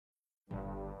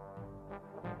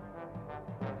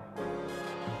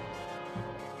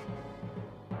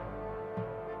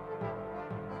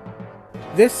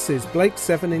This is Blake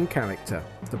 7 in Character,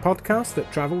 the podcast that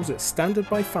travels at standard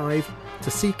by 5 to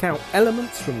seek out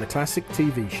elements from the classic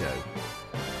TV show.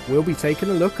 We'll be taking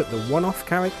a look at the one-off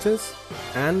characters,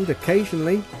 and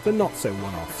occasionally the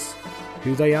not-so-one-offs.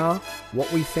 Who they are, what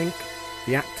we think,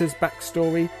 the actor's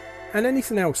backstory, and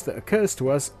anything else that occurs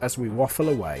to us as we waffle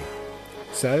away.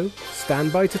 So,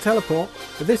 stand by to teleport,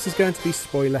 but this is going to be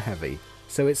spoiler heavy,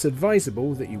 so it's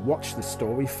advisable that you watch the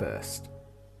story first.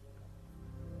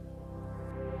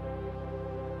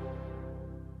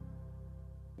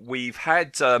 We've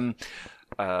had some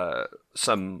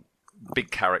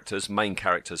big characters, main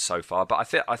characters so far,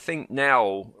 but I think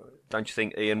now, don't you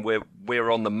think, Ian,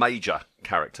 we're on the major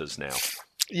characters now?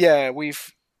 Yeah,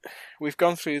 we've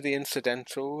gone through the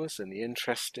incidentals and the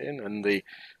interesting and the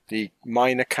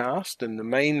minor cast and the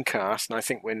main cast, and I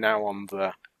think we're now on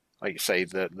the, like you say,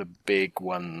 the big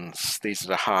ones. These are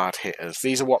the hard hitters.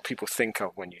 These are what people think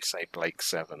of when you say Blake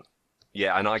 7.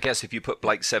 Yeah, and I guess if you put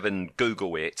Blake 7,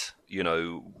 Google it, you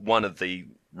know, one of the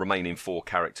remaining 4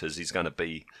 characters is going to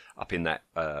be up in that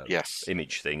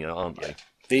image thing, aren't they?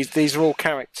 These are all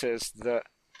characters that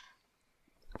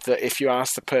if you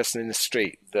ask the person in the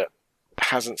street that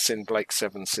hasn't seen Blake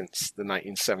 7 since the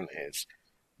 1970s,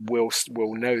 will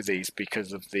know these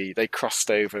because of they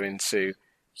crossed over into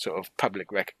sort of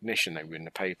public recognition. They were in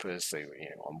the papers, they were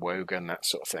on Wogan, that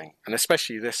sort of thing, and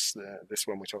especially this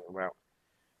one we're talking about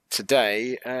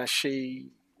today. She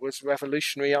was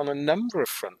revolutionary on a number of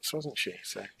fronts, wasn't she?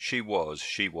 So she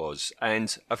was,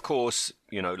 and of course,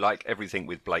 you know, like everything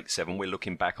with Blake 7, we're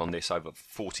looking back on this over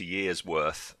 40 years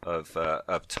worth of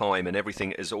time, and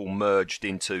everything is all merged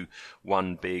into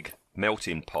one big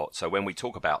melting pot. So when we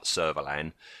talk about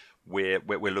Servalan, we're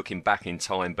looking back in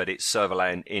time, but it's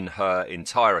Servalan in her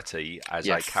entirety as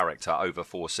a character over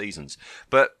 4 seasons.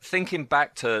 But thinking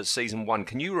back to season 1,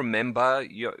 can you remember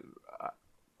your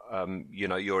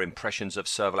impressions of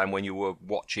Servalan when you were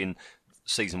watching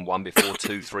season 1 before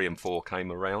 2, 3 and 4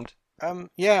 came around?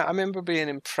 Yeah, I remember being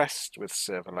impressed with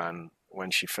Servalan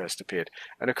when she first appeared.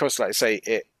 And of course, like I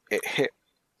say,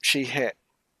 she hit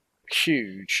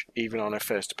huge even on her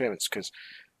first appearance, because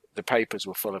the papers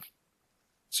were full of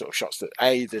sort of shots that,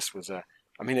 this was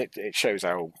it shows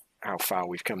how far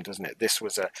we've come, doesn't it? This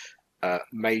was a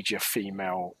major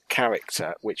female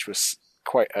character, which was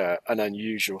quite an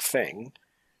unusual thing.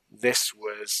 This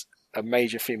was a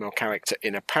major female character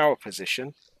in a power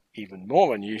position, even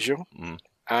more unusual.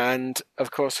 And of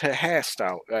course, her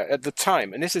hairstyle at the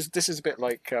time, and this is a bit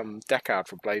like Deckard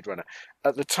from Blade Runner.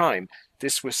 At the time,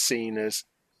 this was seen as,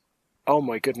 oh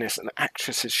my goodness, an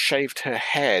actress has shaved her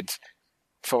head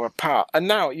for a part. And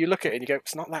now you look at it and you go,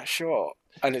 it's not that short.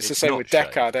 And it's the same with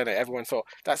Deckard, isn't it? Everyone thought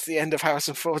that's the end of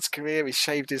Harrison Ford's career. He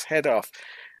shaved his head off,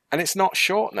 and it's not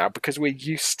short now because we're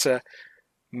used to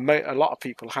a lot of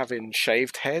people having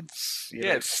shaved heads,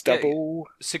 stubble.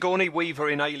 Yeah. Sigourney Weaver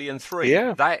in Alien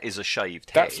 3, that is a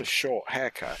shaved head. That's a short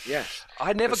haircut, yes.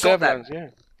 I never got that.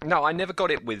 Yeah. No, I never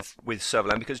got it with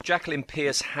Servalan, because Jacqueline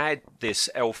Pearce had this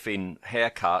elfin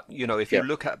haircut. You know, if you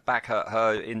look back at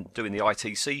her in doing the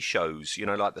ITC shows, you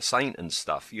know, like The Saint and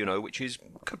stuff, you know, which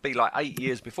could be like 8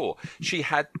 years before, she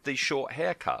had the short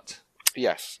haircut.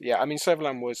 Yes, yeah. I mean,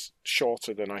 Servalan was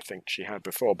shorter than I think she had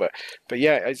before, but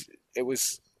yeah, it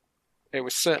was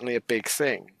certainly a big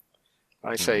thing.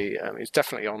 I say it's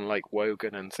definitely on like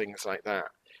Wogan and things like that.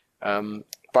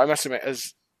 But I must admit,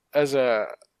 as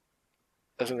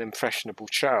an impressionable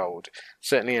child,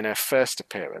 certainly in her first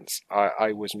appearance,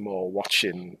 I was more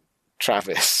watching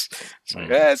Travis. It's like,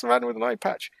 it's a man with an eye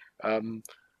patch. And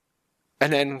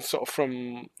then sort of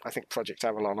from, I think, Project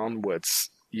Avalon onwards,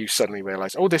 you suddenly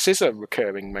realise, this is a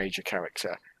recurring major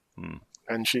character.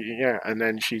 And she's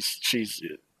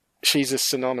as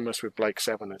synonymous with Blake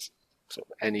 7 as sort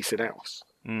of anything else.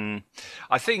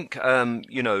 I think,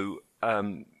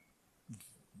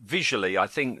 visually, I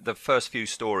think the first few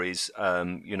stories,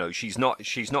 she's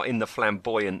not in the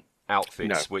flamboyant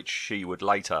outfits which she would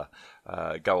later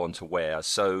go on to wear.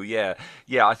 So yeah,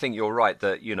 I think you're right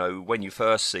that, you know, when you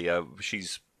first see her,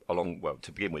 she's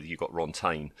to begin with, you've got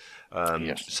Rontaine,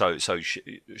 so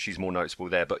she's more noticeable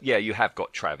there. But yeah, you have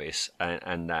got Travis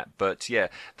and that. But yeah,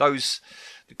 those,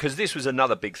 because this was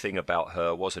another big thing about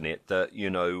her, wasn't it? That, you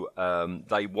know,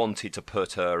 they wanted to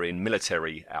put her in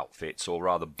military outfits, or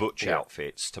rather butch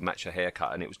outfits, to match her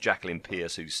haircut, and it was Jacqueline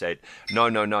Pearce who said, no,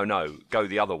 go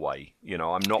the other way. You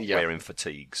know, I'm not wearing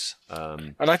fatigues.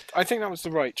 And I think that was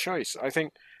the right choice. I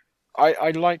think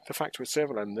I like the fact with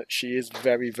Servalan that she is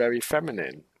very, very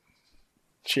feminine.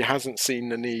 She hasn't seen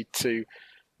the need to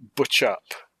butch up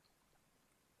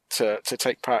to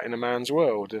take part in a man's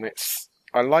world, and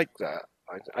I like that.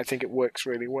 I think it works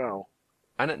really well.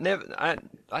 And it never,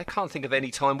 I can't think of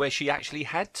any time where she actually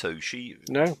had to. She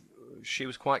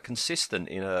was quite consistent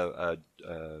in her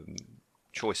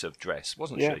choice of dress,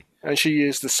 wasn't she? And she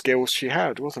used the skills she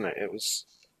had, wasn't it? It was,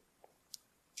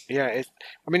 I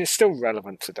mean, it's still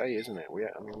relevant today, isn't it?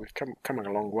 We've come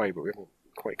a long way, but we haven't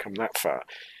quite come that far.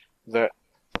 That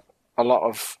a lot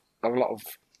of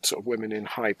sort of women in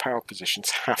high power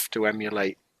positions have to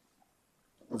emulate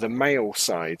the male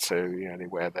side, so they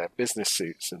wear their business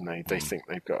suits and they think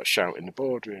they've got a shout in the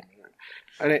boardroom,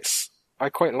 and I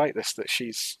quite like this, that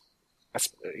she's,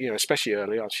 especially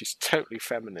early on, she's totally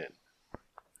feminine,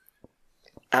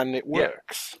 and it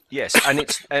works. Yes, and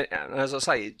it's as I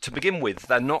say, to begin with,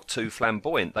 they're not too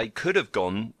flamboyant. They could have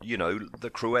gone, the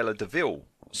Cruella de Vil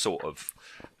sort of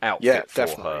outfit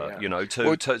for her,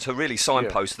 to really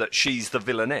signpost that she's the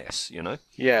villainess,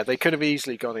 Yeah, they could have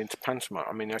easily gone into pantomime.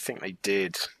 I mean, I think they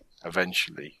did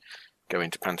eventually go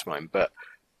into pantomime, but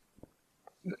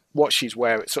what she's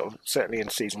wearing, sort of certainly in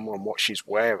season 1, what she's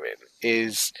wearing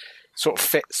is sort of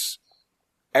fits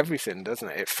everything,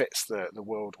 doesn't it? It fits the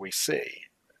world we see.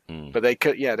 But they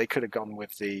could have gone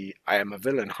with the "I am a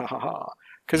villain," ha ha ha.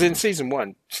 Because in season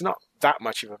 1, she's not that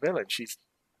much of a villain. She's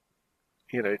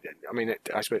I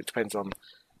suppose it depends on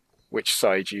which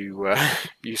side you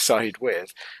side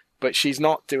with, but she's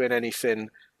not doing anything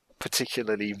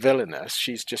particularly villainous.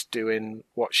 She's just doing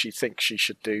what she thinks she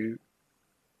should do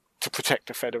to protect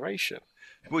the Federation.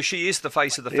 Well, she is the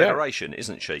face of the Federation,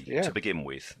 isn't she? Yeah. To begin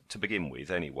with,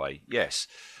 anyway. Yes.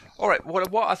 All right. Well,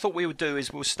 what I thought we would do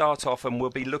is we'll start off and we'll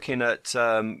be looking at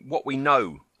what we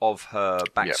know of her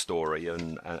backstory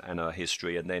and her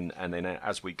history, and then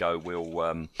as we go,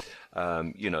 we'll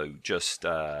just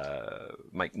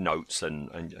make notes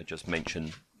and just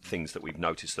mention things that we've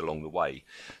noticed along the way.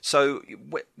 So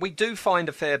we do find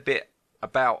a fair bit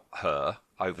about her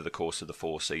over the course of the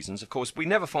 4 seasons. Of course, we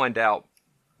never find out.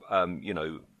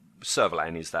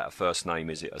 Servalan, is that a first name?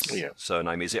 Is it a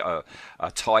surname? Is it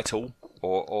a title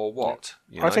or what?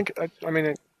 I think.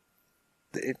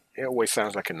 It always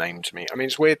sounds like a name to me. I mean,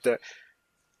 it's weird that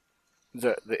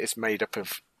it's made up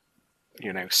of,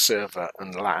 server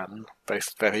and LAN,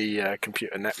 both very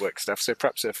computer network stuff. So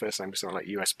perhaps her first name was something like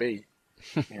USB.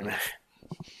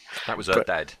 That was her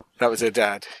dad. That was her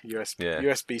dad.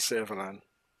 USB server LAN.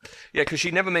 Yeah, because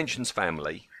she never mentions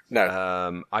family.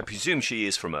 No. I presume she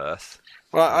is from Earth.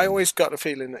 Well, I always got the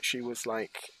feeling that she was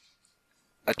like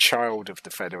a child of the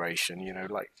Federation,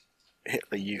 like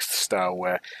Hitler Youth style,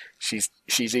 where she's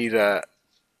either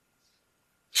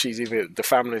the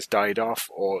family's died off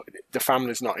or the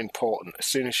family's not important. As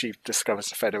soon as she discovers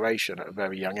the Federation at a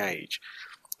very young age,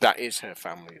 that is her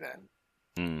family then.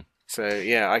 So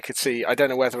I could see. I don't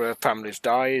know whether her family's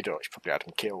died or she probably had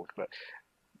them killed, but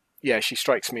she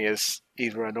strikes me as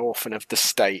either an orphan of the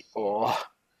state or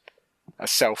a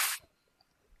self-made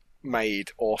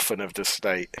orphan of the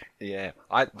state. Yeah,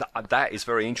 that is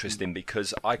very interesting,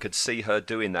 because I could see her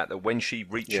doing that. That when she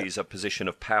reaches a position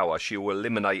of power, she will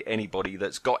eliminate anybody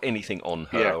that's got anything on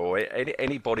her, or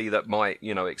anybody that might,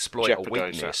 exploit a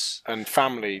weakness. That. And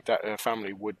family, that her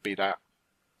family would be that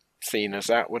seen as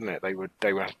that, wouldn't it?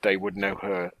 They would know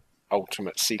her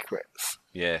ultimate secrets.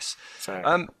 Yes.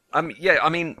 So.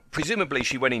 Presumably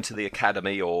she went into the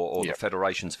academy or the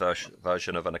Federation's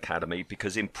version of an academy,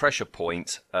 because in Pressure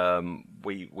Point,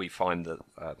 we find that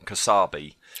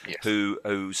Kasabi,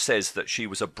 who says that she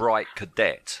was a bright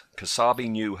cadet. Kasabi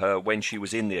knew her when she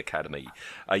was in the academy,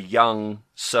 a young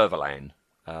Servalan,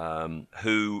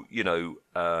 who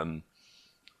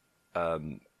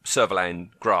Servalan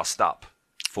grassed up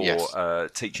for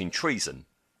teaching treason.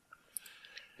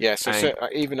 Yeah, so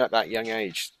even at that young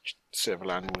age,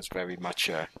 Servalan was very much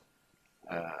a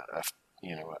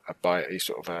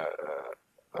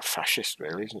fascist,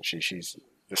 really, isn't she?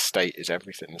 The state is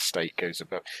everything. The state goes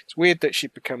above. It's weird that she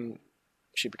becomes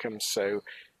so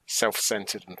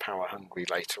self-centered and power-hungry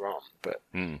later on. But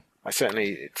I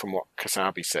certainly, from what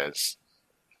Kasabi says,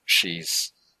 she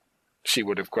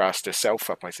would have grassed herself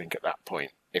up, I think, at that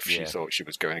point, if she thought she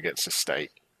was going against the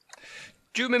state.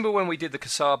 Do you remember when we did the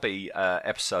Kasabi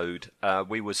episode?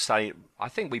 We were saying, I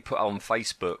think we put on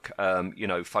Facebook,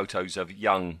 photos of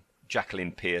young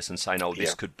Jacqueline Pierce and saying,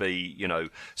 this could be,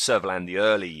 Servalan the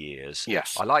early years.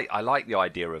 Yes, I like the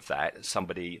idea of that.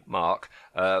 Somebody, Mark,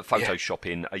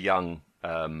 photoshopping a young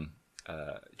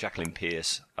Jacqueline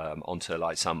Pierce onto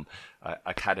like some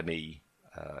academy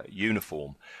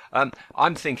uniform.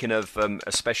 I'm thinking of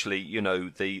especially,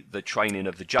 the training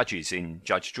of the judges in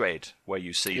Judge Dredd, where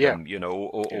you see them,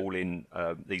 all in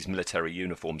these military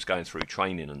uniforms going through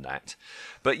training and that.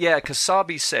 But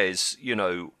Kasabi says,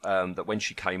 that when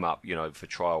she came up, for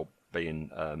trial being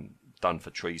done for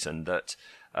treason, that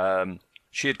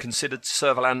she had considered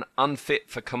Servalan unfit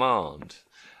for command,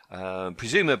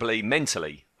 presumably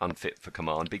mentally unfit for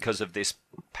command because of this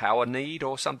power need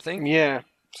or something. Yeah.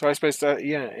 So I suppose that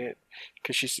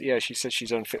because she says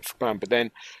she's unfit for command, but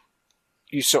then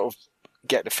you sort of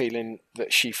get the feeling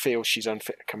that she feels she's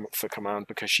unfit for command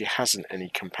because she hasn't any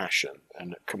compassion,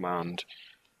 and at command,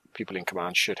 people in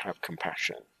command should have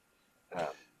compassion.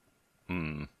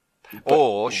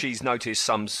 Or she's noticed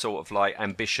some sort of like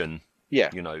ambition, yeah,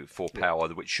 for power,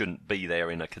 which shouldn't be there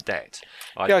in a cadet.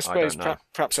 I suppose don't know.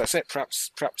 Perhaps that's it.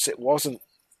 Perhaps it wasn't.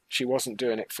 She wasn't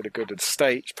doing it for the good of the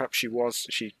state. Perhaps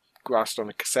she grasped on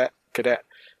a cadet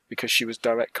because she was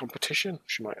direct competition.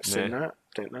 She might have seen that.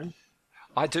 Don't know.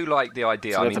 I do like the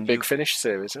idea. It's another Big Finish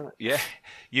series, isn't it? Yeah.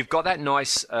 You've got that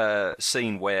nice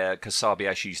scene where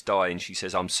Kasabiashi's dying. She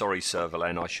says, "I'm sorry,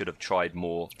 Servalan. I should have tried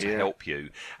more to help you."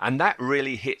 And that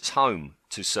really hits home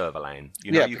to Servalan.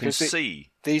 You can see.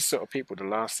 These sort of people, the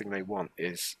last thing they want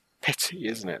is pity,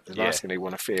 isn't it? The last thing they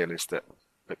want to feel is that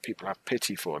people have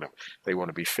pity for them. They want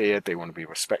to be feared, they want to be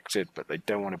respected, but they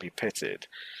don't want to be pitied.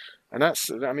 And that's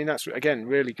again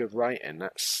really good writing.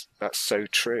 That's so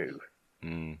true.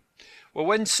 Well,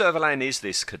 when Servalan is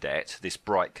this cadet, this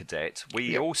bright cadet,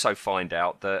 we also find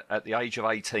out that at the age of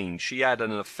 18, she had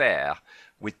an affair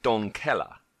with Don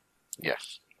Keller.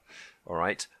 Yes. All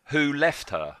right. Who left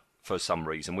her for some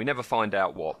reason. We never find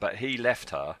out what, but he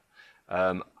left her.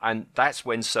 And that's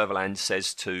when Servalan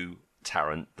says to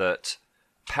Tarrant that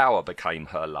power became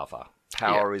her lover.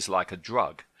 Power is like a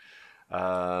drug.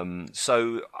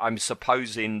 So I'm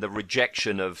supposing the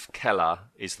rejection of Keller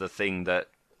is the thing that,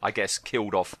 I guess,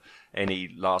 killed off any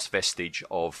last vestige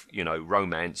of,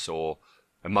 romance or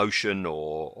emotion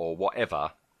or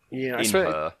whatever in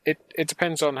her. It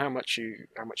depends on how much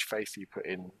faith you put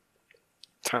in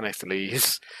Tanith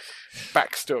Lee's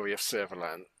backstory of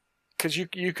Servalan, because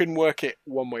you can work it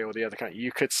one way or the other. Can't you?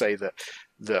 You could say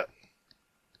that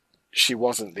she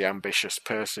wasn't the ambitious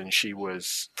person. She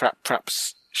was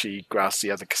perhaps she grasped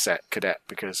the other cadet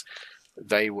because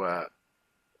they were,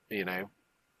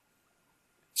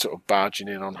 sort of barging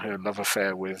in on her love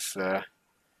affair with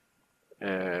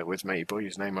matey boy,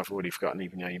 whose name I've already forgotten,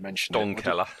 even though you mentioned Don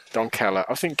Keller. Don Keller.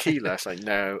 I think Keeler. It's like,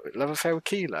 no, love affair with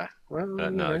Keeler. Well,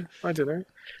 no, I don't know.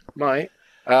 Might.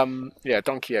 Don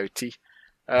Quixote.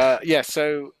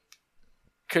 So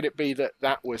could it be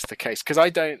that was the case? Because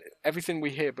everything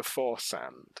we hear before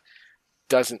Sand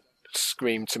doesn't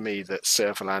scream to me that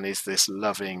Servalan is this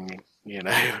loving,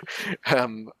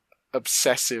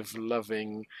 obsessive,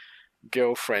 loving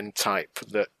girlfriend type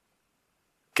that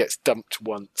gets dumped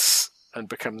once and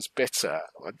becomes bitter.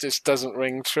 It just doesn't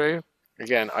ring true.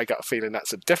 Again, I got a feeling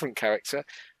that's a different character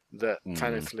that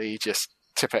Tanith Lee just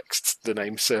Tipex the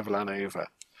name Servalan over.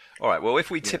 All right, well,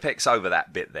 if we Tipex over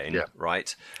that bit then,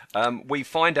 right, we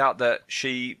find out that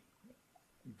she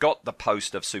got the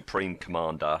post of Supreme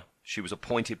Commander. She was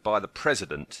appointed by the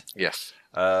President. Yes.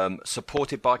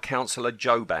 Supported by Councillor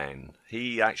Joban.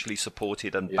 He actually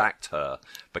supported and backed her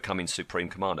becoming Supreme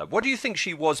Commander. What do you think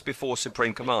she was before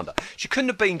Supreme Commander? She couldn't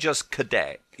have been just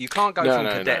cadet. You can't go from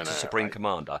cadet to Supreme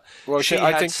Commander. Well,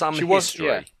 I think some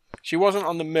history. She wasn't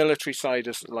on the military side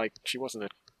she wasn't a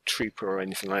trooper or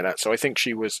anything like that. So I think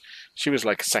she was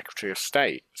like a Secretary of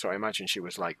State. So I imagine she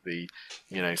was like the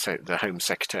the Home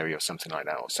Secretary or something like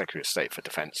that, or Secretary of State for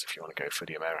Defence if you want to go for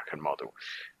the American model.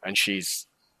 And she's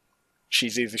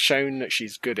either shown that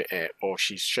she's good at it, or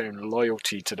she's shown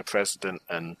loyalty to the president,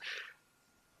 and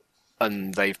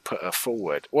they've put her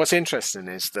forward. What's interesting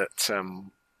is that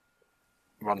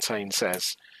Montaigne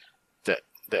says that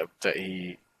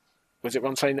he was it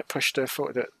Montaigne that pushed her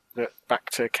forward, that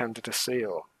backed her candidacy,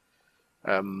 or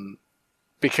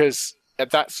because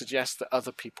that suggests that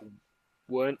other people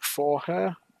weren't for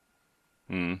her.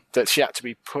 That she had to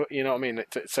be put,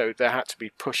 so there had to be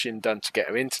pushing done to get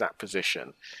her into that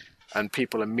position. And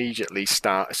people immediately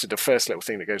start. So the first little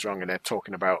thing that goes wrong, and they're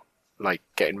talking about like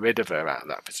getting rid of her out of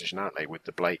that position, aren't they, with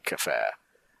the Blake affair?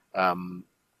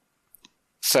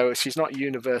 So she's not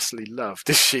universally loved,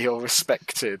 is she, or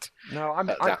respected? No, at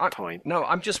that point. No,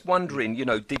 I'm just wondering.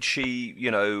 Did she,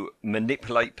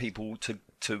 manipulate people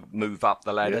to move up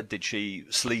the ladder? Yeah. Did she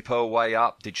sleep her way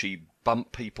up? Did she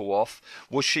bump people off?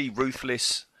 Was she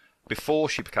ruthless before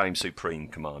she became Supreme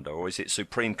Commander, or is it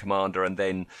Supreme Commander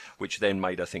which then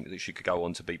made her think that she could go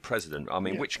on to be president? I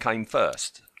mean, which came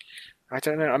first? I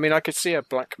don't know. I mean, I could see her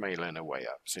blackmailing her way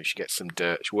up, so she gets some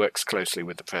dirt. She works closely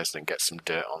with the president, gets some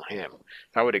dirt on him.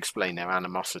 That would explain their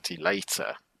animosity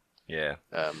later. Yeah.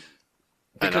 And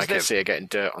I could see her getting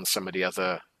dirt on some of the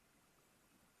other,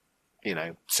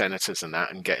 senators and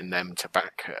that, and getting them to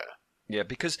back her. Yeah,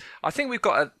 because I think we've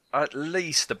got at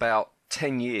least about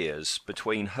 10 years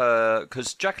between her,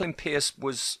 because Jacqueline Pierce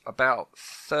was about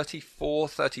 34,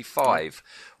 35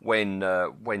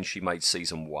 when she made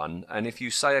season 1. And if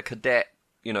you say a cadet,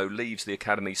 leaves the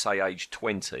academy, say, age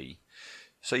 20,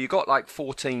 so you got like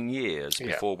 14 years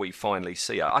before we finally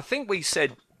see her. I think we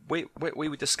said, we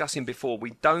were discussing before,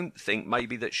 we don't think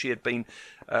maybe that she had been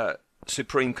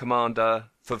Supreme Commander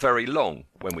for very long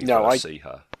when we first see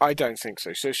her. I don't think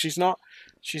so. So she's not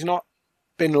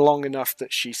been long enough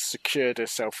that she's secured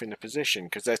herself in a position,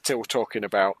 because they're still talking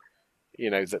about,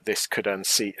 that this could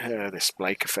unseat her, this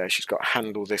Blake affair. She's got to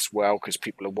handle this well because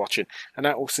people are watching. And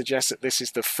that will suggest that this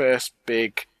is the first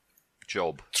big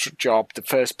job, the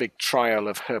first big trial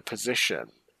of her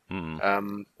position.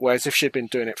 Whereas if she'd been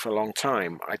doing it for a long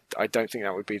time, I don't think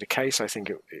that would be the case. I think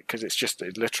because it's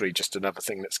literally just another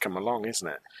thing that's come along, isn't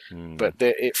it? But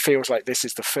it feels like this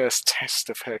is the first test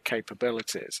of her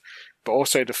capabilities, but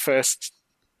also the first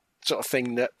sort of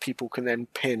thing that people can then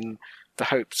pin the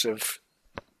hopes of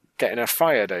getting her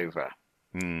fired over.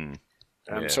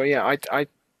 So I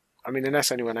mean,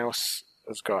 unless anyone else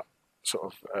has got sort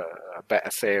of a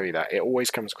better theory, that it always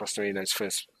comes across to me in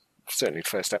those certainly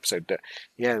first episode, that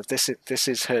this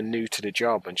is her new to the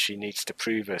job and she needs to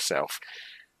prove herself,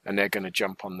 and they're going to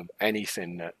jump on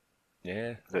anything that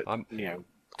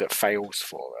that fails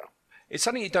for her. It's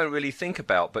something you don't really think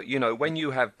about, but when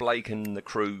you have Blake and the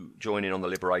crew joining on the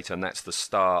Liberator, and that's the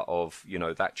start of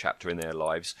that chapter in their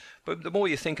lives. But the more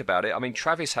you think about it, I mean,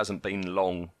 Travis hasn't been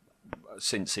long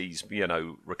since he's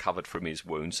recovered from his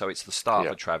wound, so it's the start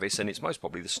for Travis, and it's most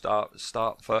probably the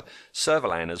start for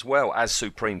Servalan as well as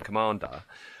Supreme Commander.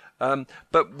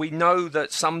 But we know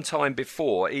that sometime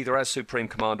before, either as Supreme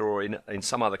Commander or in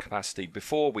some other capacity,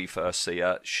 before we first see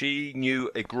her, she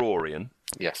knew Agrorian.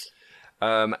 Yes.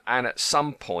 And at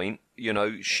some point,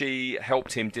 she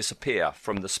helped him disappear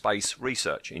from the Space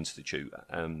Research Institute.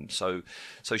 So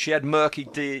she had murky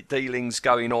dealings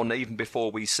going on even before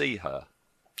we see her.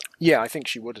 Yeah, I think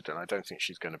she would have done. I don't think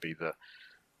she's going to be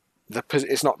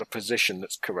it's not the position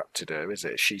that's corrupted her, is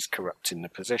it? She's corrupting the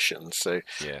position. So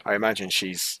I imagine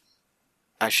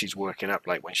as she's working up,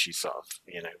 like when she's sort of,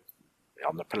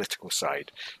 on the political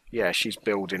side, she's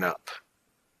building up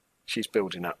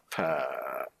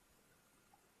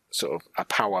sort of a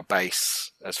power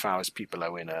base as far as people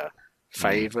are in her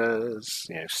favours,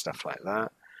 stuff like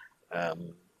that.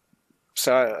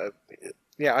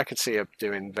 I could see her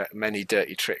doing many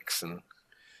dirty tricks, and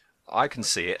I can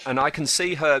see it, and I can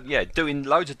see her, doing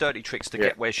loads of dirty tricks to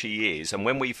get where she is. And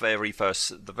when the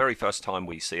very first time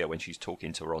we see her, when she's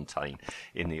talking to Rontaine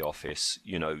in the office,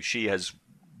 she has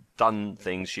done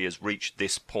things. She has reached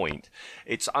this point.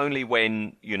 It's only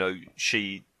when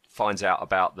she finds out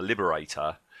about the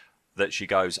Liberator that she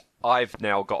goes, I've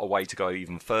now got a way to go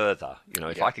even further.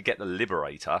 If I could get the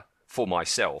Liberator for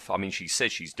myself. I mean, she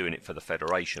says she's doing it for the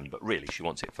Federation, but really she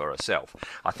wants it for herself.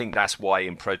 I think that's why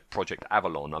in Project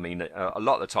Avalon, I mean, a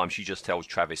lot of the time she just tells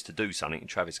Travis to do something and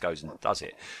Travis goes and does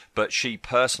it. But she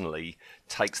personally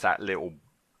takes that little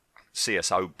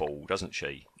CSO ball, doesn't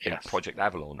she? In Project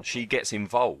Avalon. She gets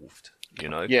involved,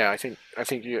 Yeah, I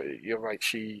think you're right.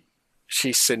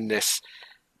 She's seen this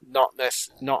not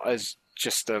as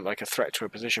just like a threat to her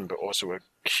position, but also a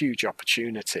huge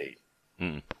opportunity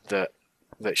that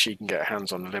she can get her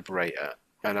hands on the Liberator.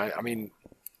 And I mean,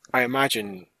 I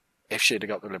imagine if she'd have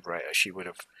got the Liberator, she would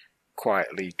have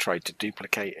quietly tried to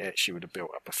duplicate it. She would have built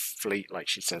up a fleet, like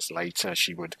she says later.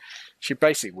 She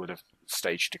basically would have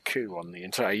staged a coup on the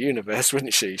entire universe,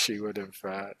 wouldn't she? She would have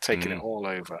taken it all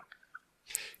over.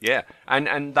 Yeah,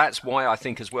 and that's why I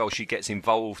think as well she gets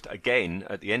involved again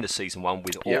at the end of season 1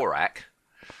 with Aurak.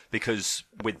 Because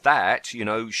with that,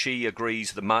 she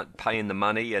agrees paying the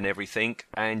money and everything,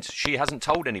 and she hasn't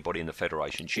told anybody in the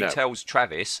Federation. She tells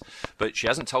Travis, but she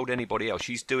hasn't told anybody else.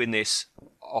 She's doing this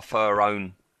off her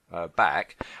own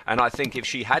back, and I think if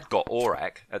she had got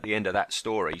Aurak at the end of that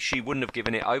story, she wouldn't have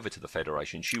given it over to the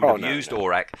Federation. She would have used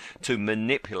Aurak to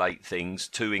manipulate things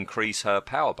to increase her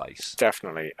power base.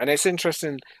 Definitely, and it's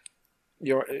interesting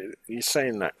you're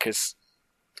saying that because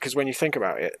when you think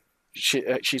about it,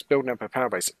 she's building up her power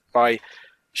base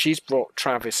she's brought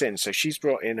Travis in, so she's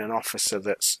brought in an officer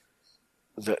that's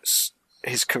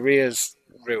his career's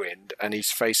ruined and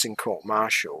he's facing court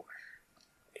martial.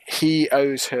 He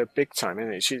owes her big time,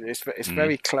 isn't it? It's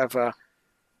very clever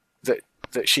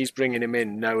that she's bringing him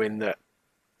in, knowing that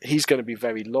he's going to be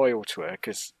very loyal to her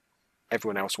because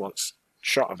everyone else wants a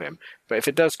shot of him. But if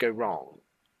it does go wrong,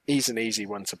 he's an easy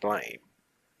one to blame.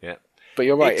 Yeah. But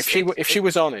you're right. If she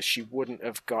was honest, she wouldn't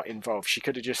have got involved. She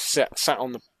could have just sat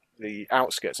on the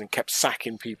outskirts and kept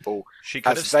sacking people. She could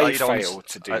have as they stayed on failed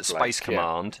to do at Space Blake.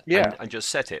 Command Yeah. and just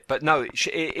set it. But no, it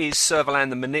is Servalan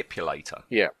the Manipulator.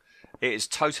 Yeah. It is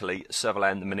totally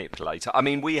Servalan the Manipulator. I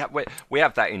mean, we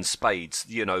have that in spades.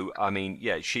 You know, I mean,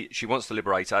 yeah, she wants the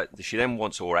Liberator. She then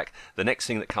wants Aurak. The next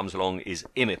thing that comes along is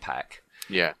Imipak.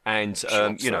 Yeah. And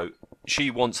you know,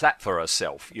 she wants that for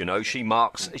herself. You know, she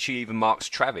even marks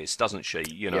Travis, doesn't she?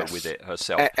 You know, Yes. with it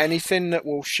herself. Anything that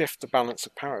will shift the balance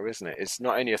of power, isn't it? It's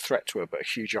not only a threat to her, but a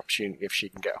huge opportunity if she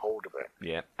can get hold of it.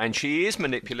 Yeah, and she is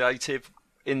manipulative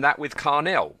in that with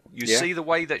Carnell. You see the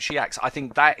way that she acts. I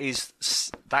think that is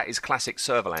classic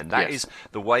Servalan. That is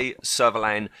the way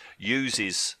Servalan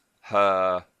uses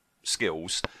her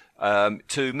skills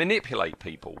to manipulate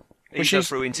people. Either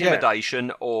through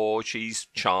intimidation, or she's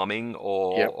charming,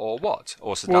 or what,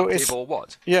 or seductive, or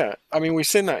what. Yeah, I mean, we've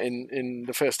seen that in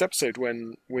the first episode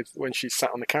when she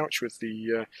sat on the couch with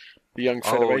the young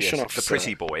Federation officer, the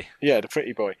pretty boy. Yeah, the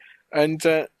pretty boy, and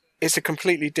it's a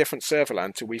completely different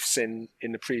Servalan to we've seen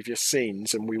in the previous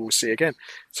scenes, and we will see again.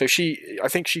 So I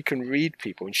think she can read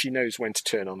people, and she knows when to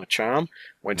turn on a charm,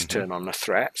 when to turn on the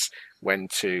threats, when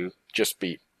to just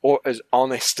be as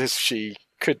honest as she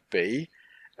could be.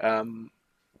 So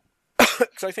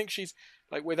I think she's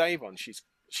like with Avon.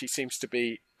 She seems to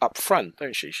be upfront,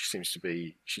 don't she?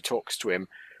 She talks to him.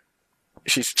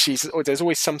 There's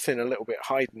always something a little bit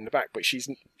hiding in the back, but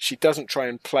she doesn't try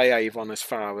and play Avon as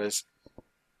far as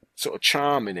sort of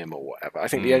charming him or whatever. I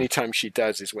think the only time she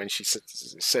does is when she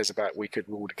says about we could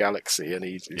rule the galaxy, and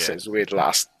he says we'd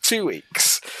last 2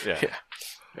 weeks.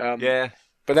 Yeah.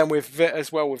 But then with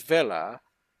Villa,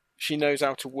 she knows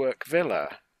how to work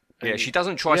Villa. Yeah, she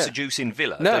doesn't try seducing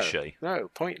Villa, does she? No,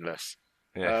 pointless.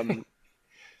 Yeah.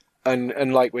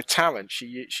 And like with Tarrant,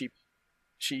 she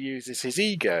uses his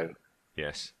ego.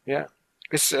 Yes. Yeah.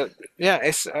 It's a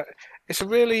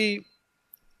really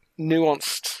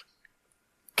nuanced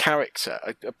character,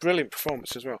 a brilliant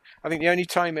performance as well. I think the only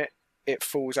time it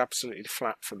falls absolutely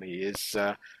flat for me is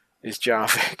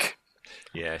Jarvik.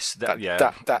 Yes,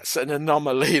 that's an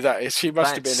anomaly. That is, she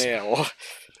must have been ill.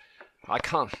 I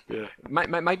can't. Yeah.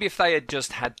 Maybe if they had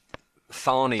just had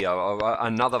Thania or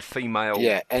another female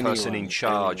person in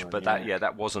charge, but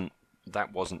that wasn't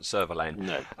Servalan.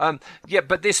 No.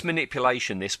 But this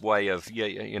manipulation, this way of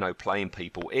playing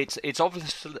people, it's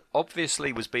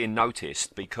obviously was being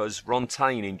noticed because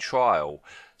Rontaine in trial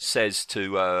says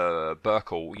to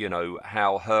Burkle,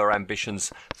 how her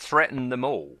ambitions threaten them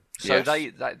all. So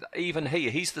even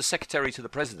he's the secretary to the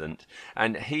president,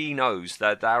 and he knows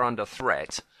that they're under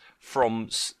threat from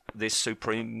this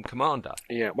supreme commander.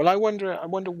 Yeah. Well, I wonder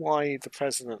why the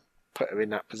president put her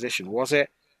in that position. Was it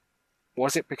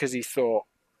because he thought,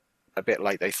 a bit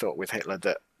like they thought with Hitler,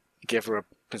 that give her a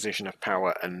position of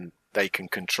power and they can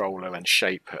control her and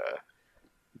shape her?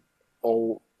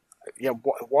 Or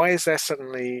why is there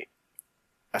suddenly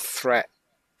a threat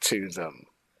to them?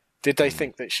 Did they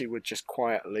think that she would just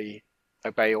quietly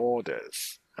obey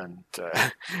orders, and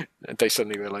they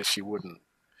suddenly realised she wouldn't?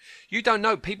 You don't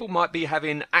know. People might be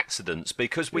having accidents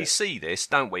because we see this,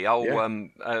 don't we?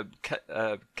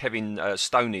 Kevin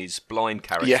Stoney's blind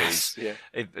character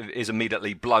is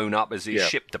immediately blown up as his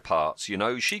ship departs.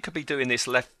 She could be doing this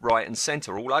left, right, and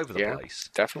centre all over the place.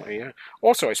 Definitely. Yeah.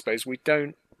 Also, I suppose we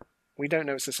don't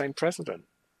know it's the same president.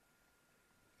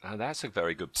 That's a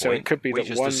very good point. So it could be we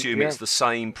just assume it's the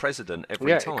same president every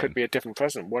time. Yeah, it could be a different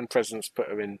president. One president's put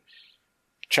her in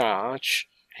charge.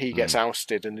 He gets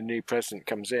ousted, and the new president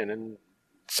comes in, and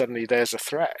suddenly there's a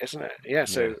threat, isn't it? Yeah.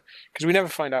 So because we never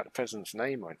find out the president's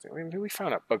name, I think. I mean, we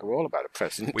found out bugger all about the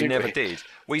president. We never did.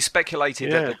 We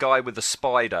speculated that the guy with the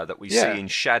spider that we see in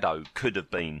Shadow could have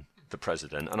been the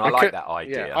president, and I like that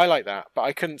idea. Yeah, I like that, but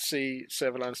I couldn't see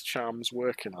Servalan's charms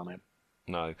working on him.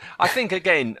 No, I think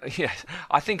again,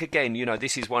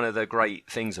 this is one of the great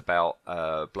things about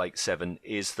Blake 7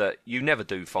 is that you never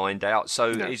do find out, so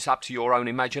it's up to your own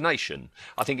imagination.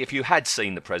 I think if you had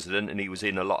seen the president and he was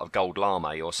in a lot of gold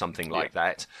lame or something like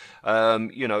that,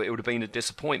 it would have been a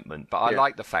disappointment. But I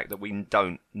like the fact that we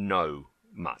don't know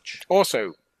much.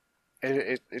 Also,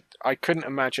 I couldn't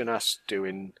imagine us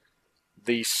doing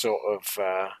these sort of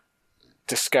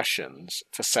discussions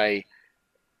for, say,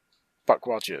 Buck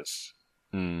Rogers.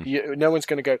 No one's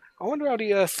going to go, I wonder how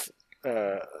the Earth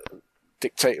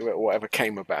dictator or whatever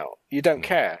came about. You don't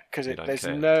care because there's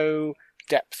no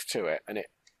depth to it, and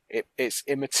it's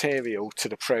immaterial to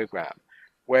the program.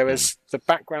 Whereas the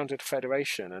background of the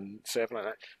Federation and stuff like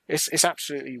that, it's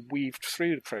absolutely weaved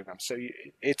through the program. So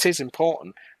it is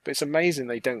important, but it's amazing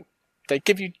they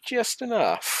give you just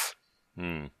enough.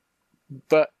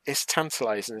 But it's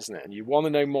tantalising, isn't it? And you want to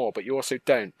know more, but you also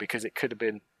don't, because it could have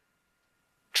been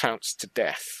trounced to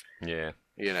death. Yeah.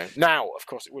 Now, of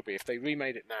course, it would be if they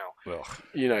remade it now.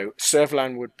 Ugh.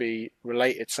 Servalan would be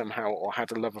related somehow or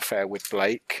had a love affair with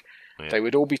Blake. Yeah. They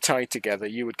would all be tied together.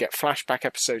 You would get flashback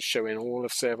episodes showing all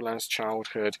of Servalan's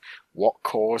childhood, what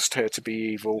caused her to be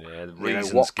evil, the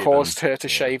reasons what given. caused her to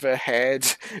shave her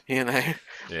head. Yeah.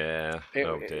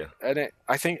 Oh dear.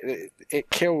 I think it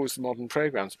kills modern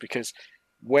programs because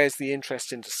where's the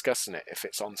interest in discussing it if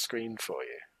it's on screen for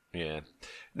you? Yeah.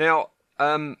 Now,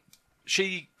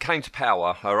 she came to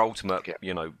power. Her ultimate,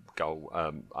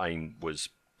 goal, aim was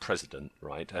president,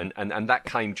 right? And that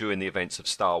came during the events of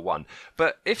Star One.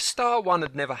 But if Star One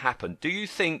had never happened, do you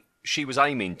think she was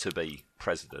aiming to be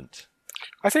president?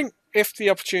 I think if the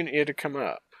opportunity had come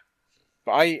up,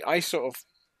 but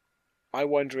I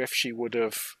wonder if she would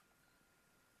have,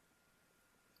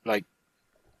 like,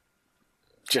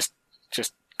 just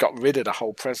got rid of the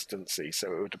whole presidency,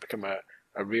 so it would have become a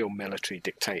real military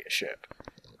dictatorship.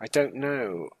 I don't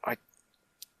know.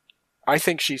 I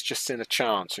think she's just seen a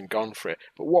chance and gone for it.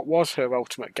 But what was her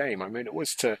ultimate game? I mean, it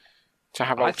was to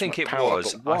have ultimate I think it power.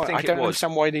 was. But why? I don't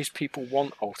understand why these people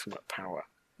want ultimate power.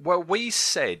 Well, we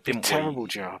said, didn't we? Terrible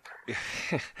job.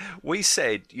 We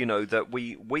said, that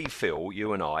we feel,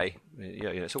 you and I,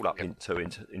 it's all up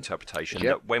to interpretation,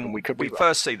 that when we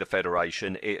first see the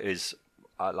Federation, it is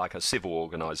like a civil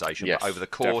organisation. Yes, but over the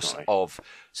course definitely. of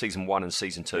Season 1 and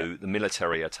Season 2, the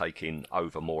military are taking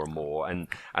over more and more, and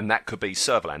that could be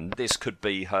Servalan. This could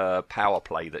be her power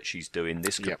play that she's doing.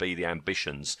 This could be the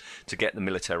ambitions to get the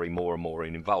military more and more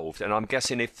involved. And I'm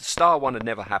guessing if Star One had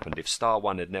never happened, if Star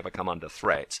One had never come under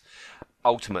threat,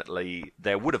 ultimately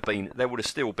there would have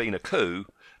still been a coup,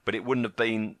 but it wouldn't have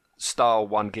been Star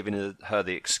One giving her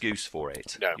the excuse for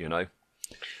it. No.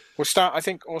 Well, I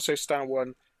think also Star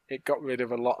One, it got rid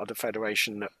of a lot of the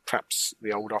Federation that perhaps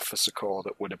the old officer corps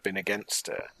that would have been against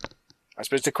her. I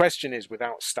suppose the question is,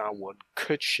 without Star One,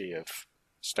 could she have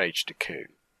staged a coup?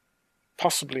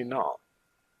 Possibly not.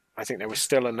 I think there was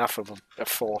still enough of a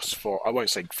force for, I won't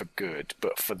say for good,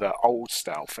 but for the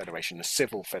old-style Federation, the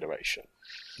civil Federation.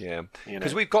 Yeah,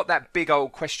 because we've got that big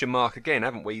old question mark again,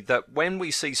 haven't we? That when we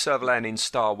see Servalan in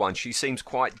Star One, she seems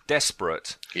quite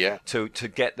desperate to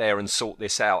get there and sort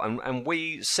this out. And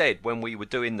we said when we were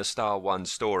doing the Star One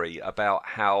story about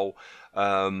how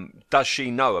does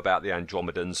she know about the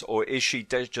Andromedans, or is she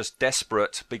just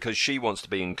desperate because she wants to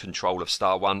be in control of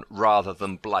Star One rather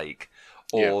than Blake?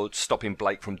 Or stopping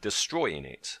Blake from destroying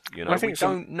it, I think we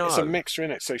don't know. It's a mixture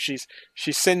in it. So she's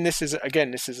seen this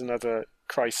is another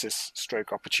crisis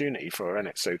stroke opportunity for her, isn't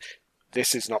it? So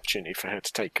this is an opportunity for her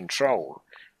to take control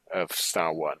of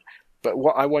Star One. But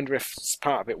what I wonder if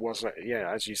part of it was,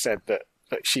 as you said, that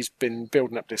she's been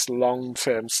building up this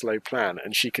long-term slow plan,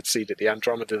 and she could see that the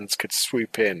Andromedans could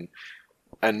swoop in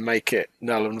and make it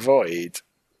null and void.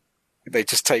 They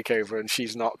just take over, and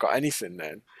she's not got anything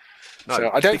then. No,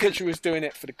 so I don't think she was doing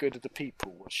it for the good of the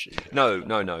people, was she? No.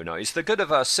 It's the good of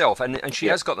herself, and she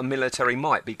has got the military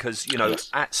might because,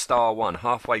 at Star One,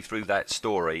 halfway through that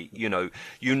story,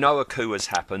 a coup has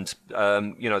happened.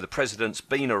 The president's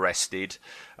been arrested.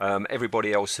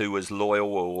 Everybody else who was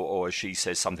loyal, or as she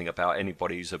says something about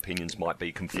anybody whose opinions might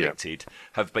be conflicted,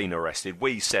 have been arrested.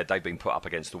 We said they've been put up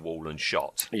against the wall and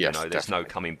shot. Yes, there's definitely. no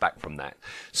coming back from that.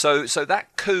 So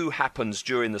that coup happens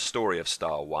during the story of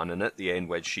Star One, and at the end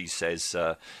where she says,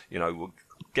 we'll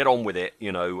get on with it,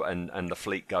 and the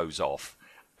fleet goes off.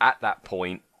 At that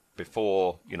point,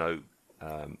 before,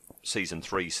 Season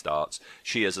 3 starts,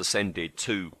 she has ascended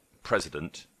to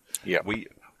president. Yeah. We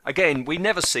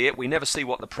never see it. We never see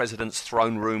what the president's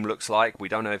throne room looks like. We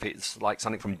don't know if it's like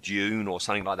something from Dune or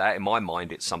something like that. In my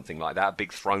mind, it's something like that, a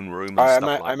big throne room and stuff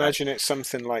like that. I imagine it's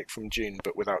something like from Dune,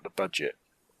 but without the budget.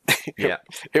 Yeah.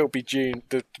 It'll be Dune.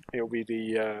 It'll be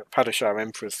the Padishah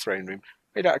Emperor's throne room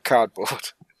made out of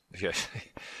cardboard. Yes.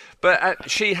 But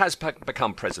she has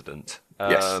become president.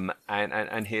 Yes.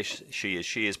 And here she is.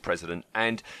 She is president.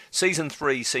 And Season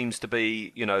 3 seems to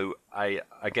be,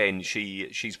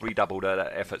 she's redoubled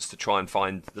her efforts to try and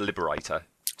find the Liberator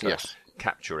to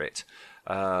capture it.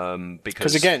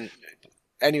 Because again,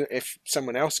 if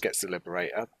someone else gets the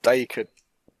Liberator, they could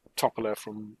topple her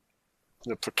from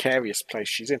the precarious place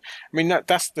she's in. I mean,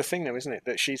 that's the thing, though, isn't it?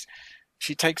 That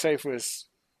she takes over as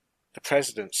the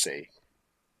presidency,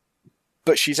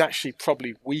 but she's actually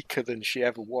probably weaker than she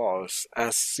ever was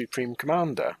as Supreme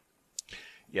Commander.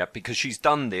 Yeah, because she's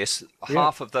done this.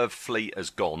 Half of the fleet has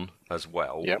gone as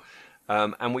well. Yeah.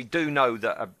 And we do know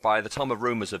that by the time of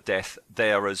Rumours of Death,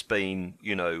 there has been,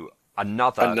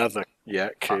 another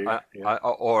coup.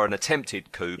 Or an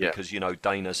attempted coup, because,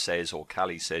 Dana says, or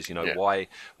Callie says, why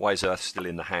is Earth still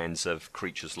in the hands of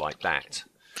creatures like that?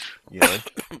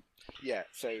 Yeah,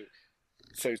 so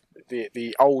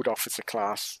the old officer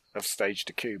class have staged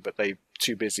a coup, but they're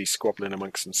too busy squabbling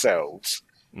amongst themselves,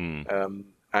 and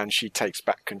she takes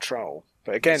back control.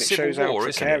 But again, it shows how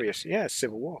precarious. Yeah,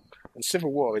 civil war, and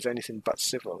civil war is anything but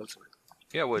civil, isn't it?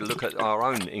 Yeah, we'll look at our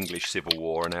own English Civil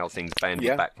War and how things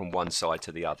banded back from one side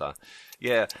to the other.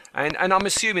 Yeah, and I'm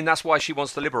assuming that's why she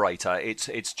wants to liberate her.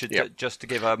 It's just to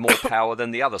give her more power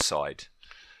than the other side.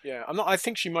 Yeah, I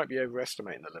think she might be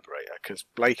overestimating the Liberator, because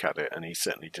Blake had it, and he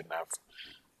certainly didn't have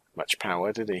much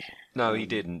power, did he? No, he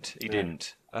didn't. He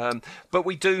didn't. But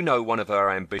we do know one of her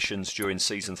ambitions during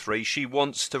season 3. She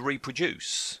wants to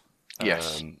reproduce.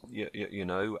 Yes. You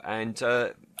know, and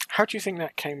how do you think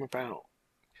that came about?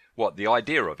 What, the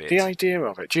idea of it? The idea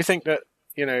of it. Do you think that,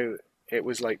 it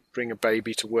was like bring a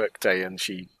baby to work day, and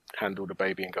she handled a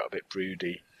baby and got a bit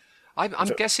broody? I'm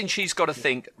guessing she's got to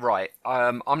think, right,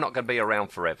 I'm not going to be around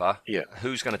forever. Yeah.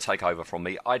 Who's going to take over from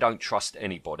me? I don't trust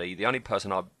anybody. The only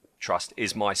person I trust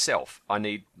is myself. I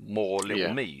need more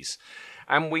little me's.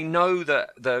 And we know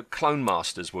that the Clone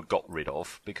Masters were got rid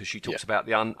of, because she talks about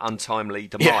the untimely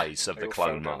demise of the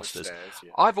Clone Masters.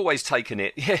 I've always taken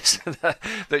it,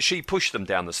 that she pushed them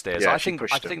down the stairs. Yeah, I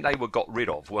think they were got rid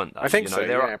of, weren't they? I think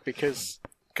because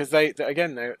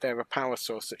they're a power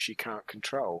source that she can't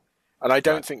control. And I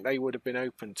don't think they would have been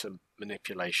open to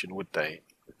manipulation, would they?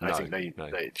 I think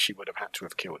she would have had to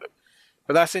have killed them.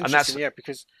 But that's interesting,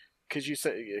 because you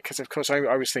said, because of course I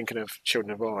was thinking of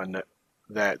Children of Orion,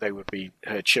 that they would be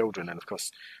her children, and of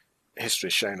course history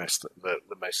has shown us that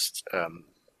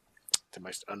the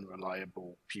most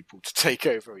unreliable people to take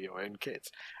over are your own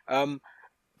kids.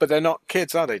 But they're not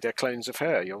kids, are they? They're clones of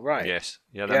her. You're right. Yes,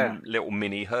 they're little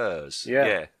mini hers.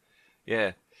 Yeah.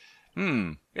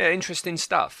 Interesting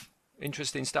stuff.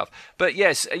 But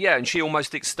yes, and she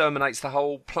almost exterminates the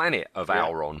whole planet of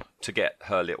Auron to get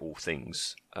her little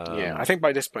things. I think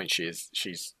by this point she's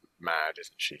mad,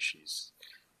 isn't she?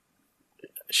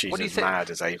 She's as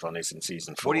mad as Avon is in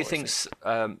season 4. What do you think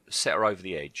set her over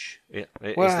the edge? Is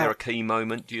there a key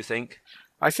moment, do you think?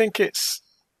 I think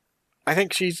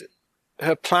she's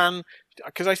her plan,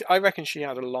 because I reckon she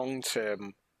had a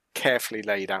long-term, carefully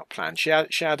laid out plan. She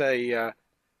had an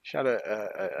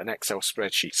Excel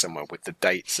spreadsheet somewhere with the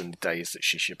dates and the days that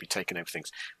she should be taking over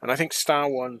things. And I think Star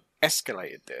One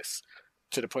escalated this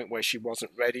to the point where she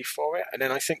wasn't ready for it. And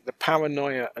then I think the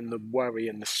paranoia and the worry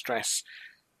and the stress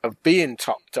of being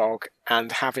top dog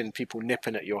and having people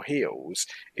nipping at your heels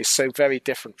is so very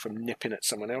different from nipping at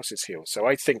someone else's heels. So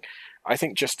I think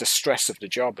just the stress of the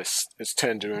job has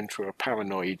turned her into a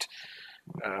paranoid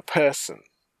person.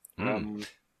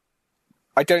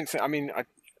 I don't think. I mean,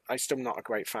 I'm still not a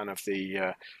great fan of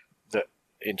the that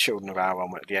in Children of Auron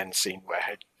at the end scene where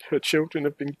her children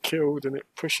have been killed and it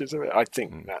pushes her. I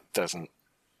think that doesn't.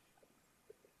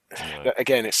 No.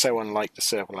 Again, it's so unlike the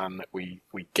Servalan that we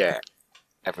get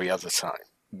every other time.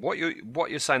 What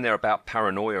you're saying there about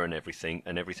paranoia and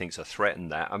everything's a threat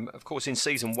and that. Of course, in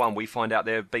season 1 we find out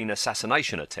there have been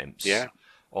assassination attempts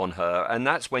on her, and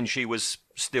that's when she was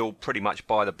still pretty much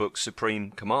by the book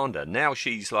Supreme Commander. Now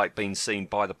she's like being seen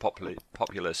by the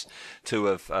populace to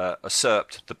have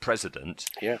usurped the president.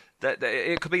 Yeah, that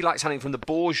it could be like something from the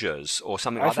Borgias or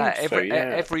something like that.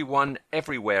 Everyone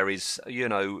everywhere is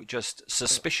just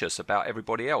suspicious about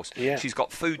everybody else. Yeah. She's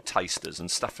got food tasters and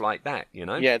stuff like that.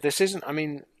 Yeah, this isn't. I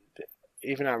mean,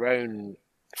 even our own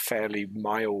fairly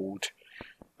mild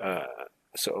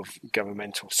sort of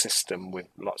governmental system with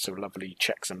lots of lovely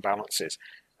checks and balances,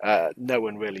 no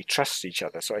one really trusts each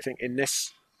other. So I think in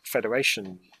this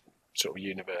Federation sort of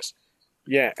universe,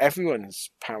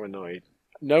 everyone's paranoid.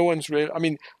 No one's really. I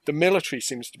mean, the military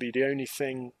seems to be the only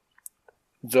thing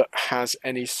that has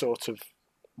any sort of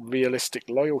realistic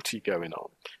loyalty going on.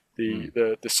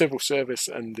 The civil service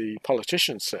and the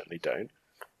politicians certainly don't.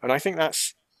 And I think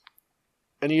that's.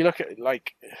 And you look at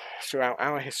like throughout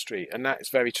our history, and that is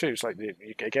very true. It's like the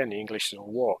English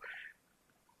Civil War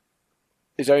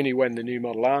is only when the New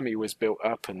Model Army was built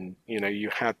up, and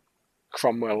you had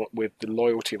Cromwell with the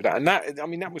loyalty of that, and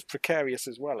that was precarious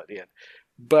as well at the end.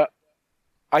 But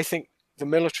I think the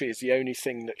military is the only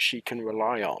thing that she can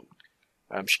rely on.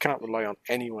 She can't rely on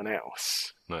anyone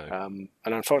else. No.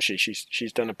 And unfortunately,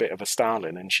 she's done a bit of a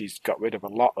Stalin, and she's got rid of a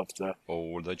lot of the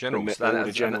generals.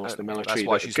 The military. That's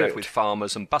why she's left with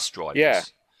farmers and bus drivers. Yeah,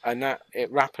 and that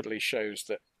it rapidly shows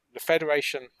that the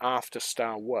Federation after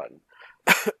Star One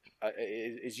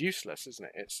is useless, isn't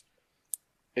it?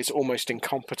 It's almost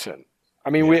incompetent. I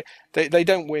mean, they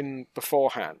don't win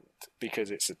beforehand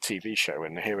because it's a TV show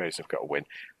and the heroes have got to win,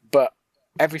 but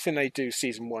everything they do,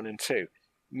 season 1 and 2.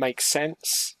 Makes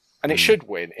sense, and it should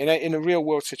win. In a real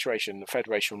world situation, the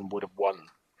Federation would have won,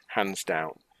 hands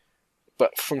down.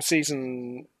 but from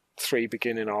season 3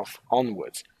 beginning of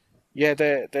onwards, yeah,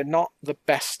 they're not the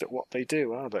best at what they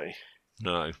do, are they?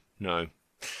 No.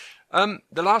 The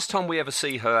last time we ever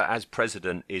see her as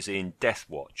president is in Death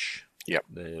Watch. Yep.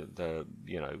 The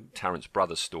Terrence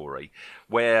Brothers story,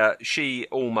 where she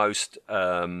almost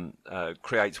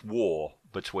creates war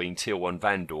between Teal and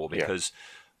Vandor, because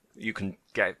you can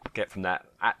get from that,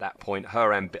 at that point,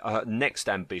 her next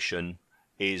ambition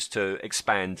is to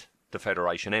expand the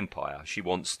Federation Empire. She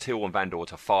wants Teal and Vandor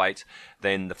to fight,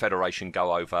 then the Federation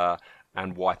go over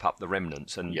and wipe up the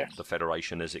remnants, and the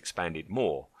Federation has expanded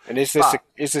more. And is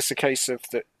this a case of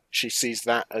that she sees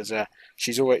that as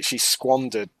she's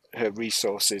squandered her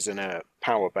resources and her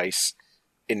power base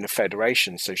in the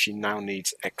Federation, so she now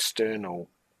needs external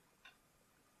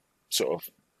sort of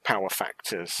power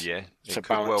factors to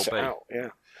balance it out. Yeah.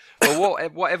 Well,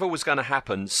 whatever was going to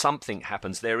happen, something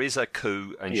happens. There is a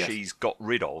coup, and she's got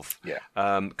rid of. Yeah.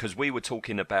 Because we were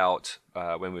talking about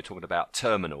when we were talking about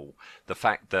Terminal, the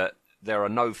fact that there are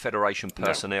no Federation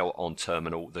personnel on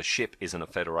Terminal. The ship isn't a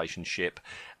Federation ship,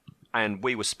 and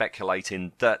we were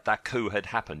speculating that that coup had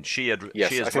happened. She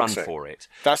has run for it.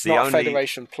 That's not a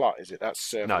Federation plot, is it? That's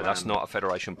Servalan. No, that's not a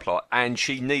Federation plot, and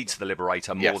she needs the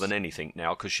Liberator more than anything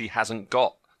now, because she hasn't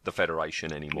got the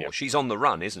Federation anymore. Yep. She's on the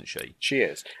run, isn't she? She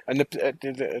is, and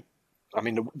the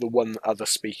one other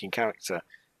speaking character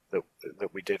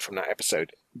that we did from that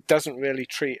episode doesn't really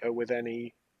treat her with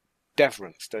any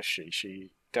deference, does she?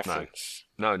 She deference.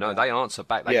 No, they answer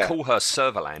back. They call her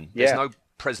Servalan. There's no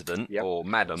president or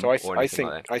madam or anything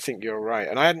like that. I think you're right,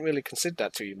 and I hadn't really considered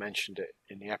that till you mentioned it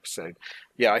in the episode.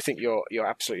 Yeah, I think you're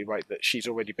absolutely right that she's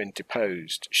already been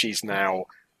deposed. She's now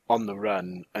on the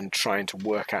run and trying to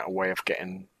work out a way of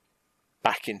getting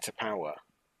back into power.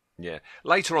 Yeah.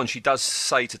 Later on, she does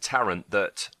say to Tarrant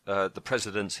that the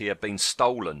presidency had been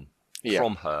stolen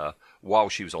from her while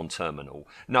she was on Terminal.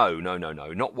 No,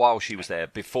 not while she was there,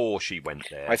 before she went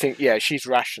there. I think, she's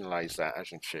rationalised that,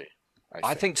 hasn't she?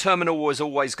 I think Terminal was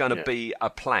always going to be a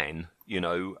plan,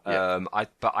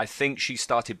 but I think she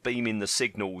started beaming the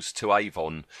signals to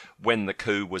Avon when the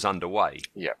coup was underway.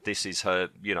 Yeah. This is her,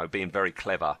 being very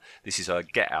clever. This is her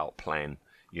get-out plan,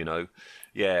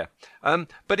 Yeah.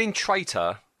 But in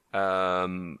Traitor,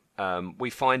 we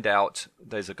find out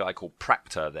there's a guy called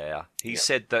Praptor there. He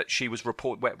said that she was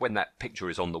reported, when that picture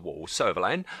is on the wall,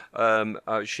 Servalan,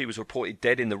 she was reported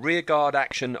dead in the rearguard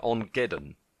action on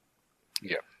Geddon.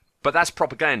 Yeah. But that's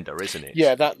propaganda, isn't it?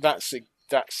 Yeah, that's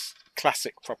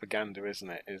classic propaganda, isn't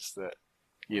it? Is that,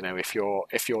 if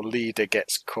your leader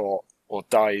gets caught or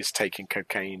dies taking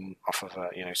cocaine off of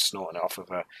snorting it off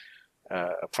of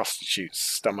a prostitute's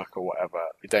stomach or whatever,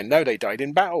 then no, they died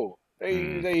in battle.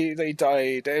 They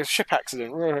died a ship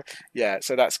accident. Yeah,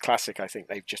 so that's classic. I think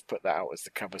they've just put that out as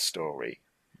the cover story.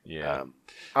 Yeah.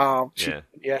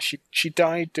 She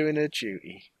died doing her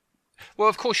duty. Well,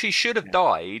 of course, she should have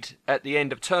died at the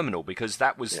end of Terminal, because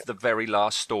that was the very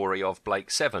last story of Blake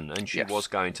 7, and she was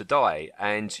going to die.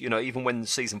 And, even when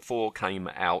Season 4 came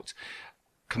out,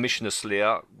 Commissioner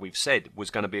Sleer, we've said,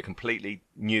 was going to be a completely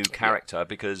new character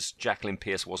because Jacqueline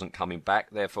Pearce wasn't coming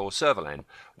back, therefore Servalan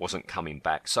wasn't coming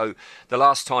back. So the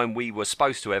last time we were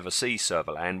supposed to ever see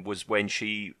Servalan was when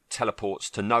she teleports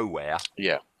to nowhere.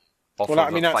 Yeah. Off of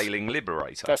a failing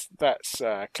Liberator. That's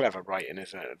clever writing,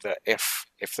 isn't it? That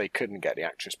if they couldn't get the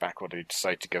actress back, or they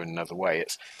decide to go another way,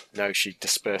 she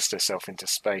dispersed herself into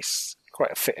space,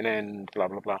 quite a fitting end, blah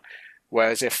blah blah.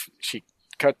 Whereas if she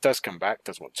does come back,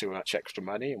 doesn't want too much extra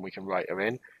money, and we can write her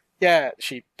in,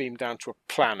 she beamed down to a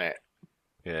planet.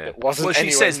 Yeah. Well,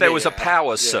 she says there was a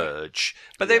power surge,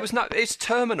 but there was no. It's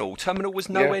Terminal. Terminal was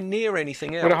nowhere near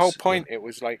anything else. Well, the whole point, it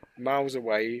was like miles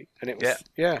away, and it was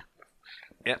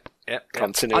Yep.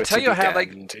 Continuity. I'll tell you how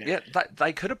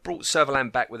they could have brought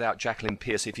Servalan back without Jacqueline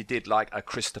Pearce if you did like a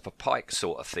Christopher Pike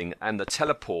sort of thing, and the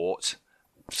teleport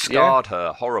scarred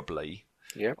her horribly.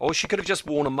 Yeah. Or she could have just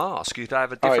worn a mask. You'd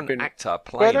have a different actor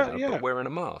playing her, but wearing a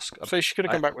mask. So she could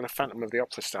have come back with a Phantom of the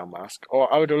Opera style mask.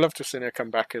 Or I would have loved to have seen her come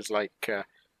back as like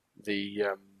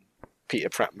the Peter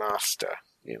Pratt master,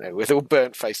 with all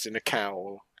burnt face in a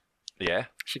cowl. Yeah.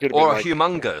 She could have or been a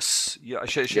humongous.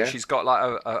 She's got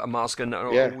like a mask and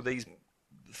all these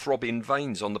throbbing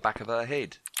veins on the back of her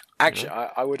head. Actually,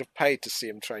 I would have paid to see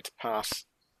him try to pass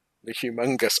the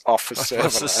humongous off as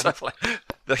Servalan.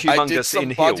 The humongous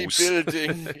in heels.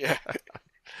 Bodybuilding,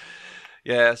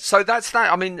 Yeah, so that's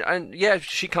that. I mean, and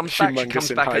she comes back. She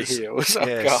comes back as heels.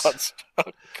 God.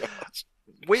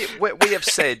 We have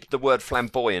said the word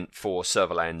flamboyant for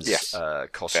Servalan's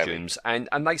costumes,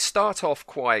 and they start off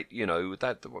quite,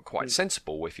 they're quite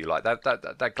sensible, if you like.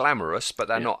 They're glamorous, but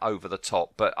they're not over the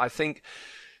top. But I think,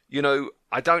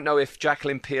 I don't know if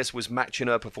Jacqueline Pearce was matching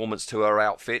her performance to her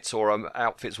outfits, or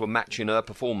outfits were matching her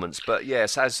performance. But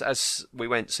yes, as we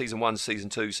went season 1, season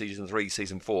 2, season 3,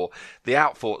 season 4, the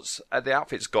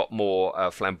outfits got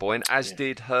more flamboyant, as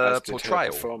did her portrayal.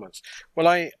 Her performance. Well,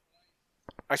 I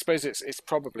suppose it's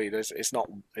probably there's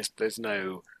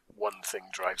no one thing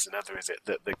drives another, is it?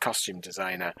 That the costume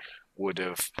designer would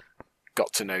have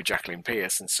got to know Jacqueline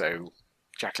Pearce, and so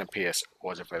Jacqueline Pearce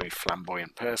was a very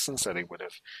flamboyant person, so they would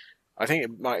have. I think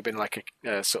it might have been like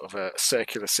a sort of a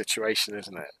circular situation,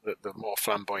 isn't it? That the more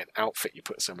flamboyant outfit you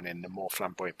put someone in, the more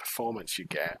flamboyant performance you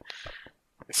get.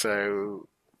 So,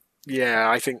 yeah,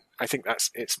 I think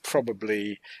it's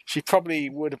probably, she probably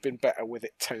would have been better with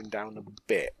it toned down a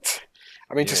bit.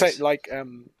 I mean, to say like,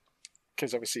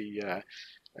 because obviously,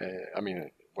 I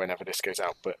mean, whenever this goes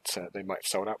out, but they might have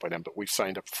sold out by then. But we've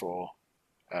signed up for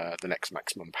the next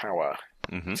Maximum Power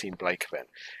Team Blake event,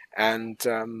 and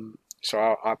so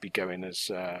I'll be going as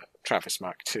Travis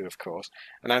Mark II, of course.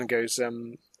 And Anne goes,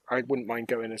 I wouldn't mind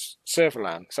going as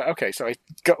Servalan. So okay, so I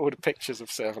got all the pictures of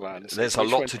Servalan. There's a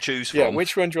lot to choose from. Yeah,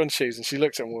 which one do you want to choose? And she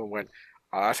looked at one and went,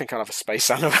 I think I'll have a space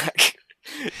anorak.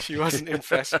 She wasn't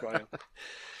impressed by him.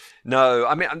 No,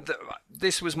 I mean,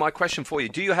 this was my question for you.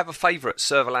 Do you have a favourite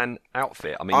Servalan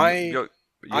outfit? I mean,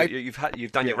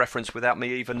 you've done your reference without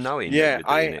me even knowing. Yeah,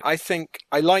 I think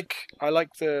I like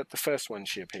the first one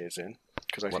she appears in,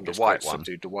 because I think it's quite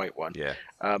subdued, the white one. Yeah.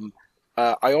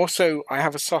 I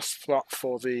have a soft spot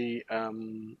for the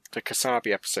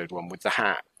Kasabi episode one with the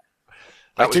hat.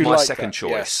 That was my second choice.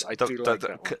 Yes, I do like that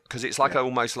one. Because it's like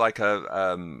almost like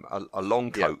a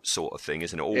long coat sort of thing,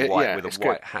 isn't it? All white with a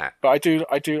white hat. But I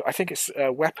do. I think it's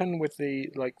a weapon with the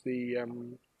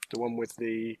one with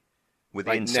the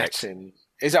insect. Netting.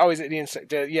 Is it the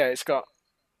insect? Yeah, it's got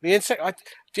the insect.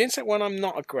 The insect one I'm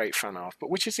not a great fan of, but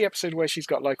which is the episode where she's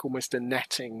got like almost a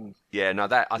netting? Yeah, no,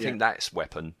 I think that's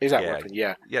weapon. Is that weapon?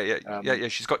 Yeah. Yeah.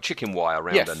 She's got chicken wire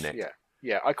around her neck.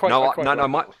 Yeah. I quite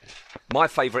like my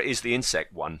favourite is the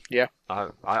insect one. Yeah.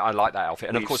 I like that outfit,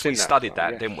 and of course we studied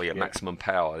that, didn't we, at Maximum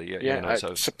Power?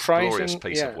 So glorious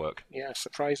piece of work. Yeah,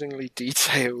 surprisingly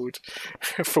detailed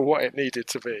for what it needed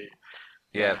to be.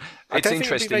 Yeah, I it's don't think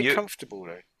interesting. It'd be very comfortable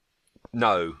though.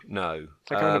 No.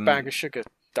 It's like having a bag of sugar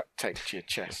duct taped to your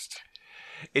chest.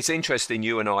 It's interesting.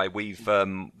 You and I, we've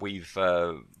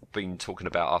been talking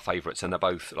about our favourites, and they're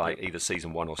both like either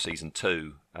season 1 or season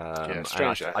 2.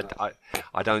 Strange.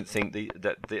 I don't think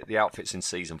the outfits in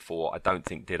season 4, I don't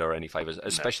think did her any favours,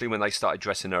 especially when they started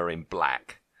dressing her in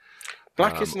black.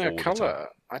 Black isn't her colour.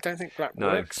 I don't think black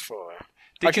works for her.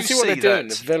 I can see what they're doing,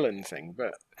 the villain thing,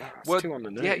 but it's too on the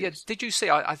nose. Yeah. Did you see?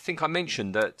 I think I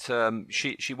mentioned that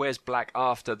she wears black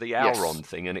after the Auron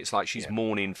thing, and it's like she's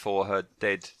mourning for her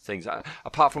dead things.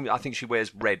 Apart from, I think she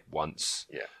wears red once.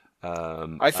 Yeah.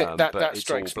 I think that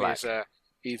strikes me as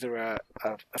either a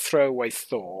throwaway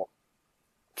thought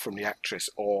from the actress,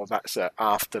 or that's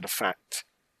after the fact.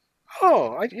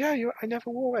 Oh, I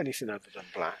never wore anything other than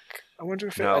black. I wonder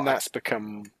if that's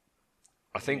become.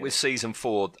 I think with season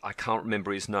 4, I can't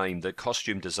remember his name. The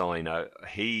costume designer,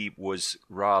 he was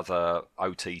rather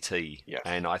OTT,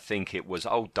 and I think it was,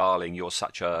 oh darling, you're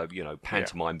such a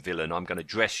pantomime villain. I'm going to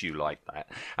dress you like that,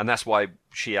 and that's why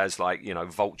she has like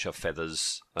vulture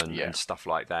feathers and stuff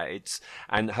like that.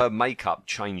 And her makeup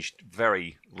changed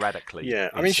very radically. Yeah,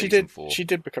 I mean she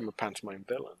did become a pantomime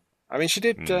villain. I mean she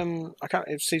did.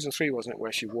 It's season 3, wasn't it,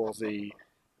 where she wore the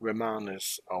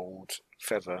Romana's old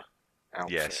feather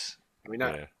outfit? Yes. I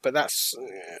mean, but that's.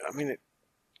 I mean, it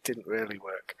didn't really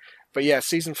work. But yeah,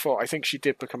 season 4, I think she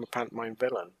did become a pantomime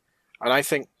villain, and I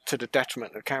think to the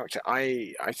detriment of the character.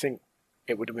 I think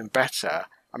it would have been better.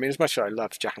 I mean, as much as I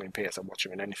love Jacqueline Pearce, I'd watch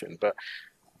her in anything, but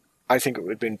I think it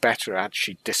would have been better had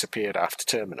she disappeared after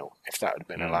Terminal, if that had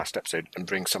been her last episode, and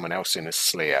bring someone else in as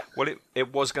Slayer. Well,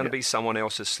 it was going to be someone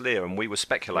else as Slayer, and we were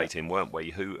speculating, weren't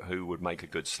we, who would make a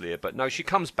good Slayer? But no, she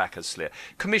comes back as Slayer,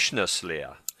 Commissioner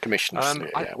Slayer. Which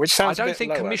sounds I don't a bit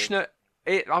think low, Commissioner.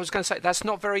 I was going to say that's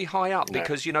not very high up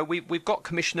because we've got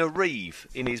Commissioner Reeve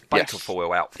in his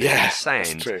Bakerfoil outfit in the sand.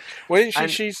 That's true. Well,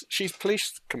 she's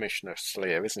police commissioner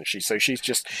Slayer, isn't she? So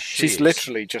she's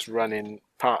literally just running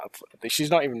part of. She's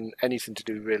not even anything to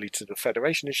do really to the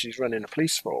Federation. She's running a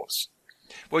police force.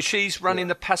 Well, she's running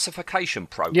the pacification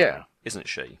program, isn't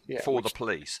she? For the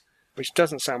police, which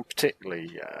doesn't sound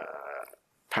particularly.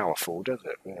 Powerful, does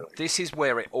it? Really? This is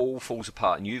where it all falls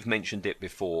apart, and you've mentioned it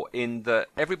before, in that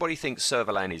everybody thinks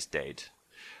Servalan is dead.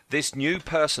 This new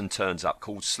person turns up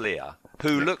called Slayer,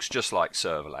 who looks just like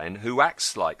Servalan, who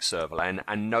acts like Servalan,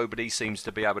 and nobody seems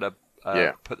to be able to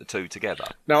put the two together.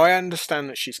 Now, I understand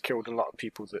that she's killed a lot of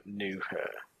people that knew her,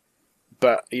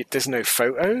 but there's no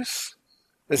photos.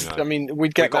 I mean,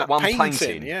 we'd get got that one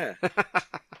painting. Yeah.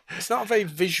 It's not a very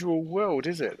visual world,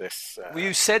 is it? This. Well,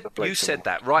 you said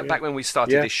that right back when we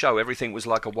started this show. Everything was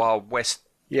like a Wild West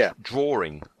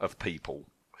drawing of people.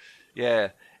 Yeah.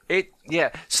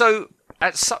 So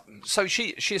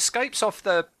she escapes off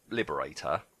the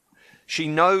Liberator. She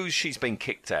knows she's been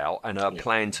kicked out, and her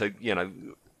plan to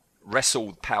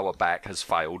wrestle power back has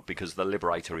failed because the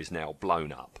Liberator is now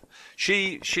blown up.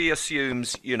 She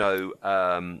assumes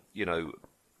Avon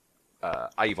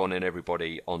and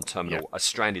everybody on Terminal are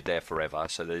stranded there forever,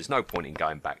 so there's no point in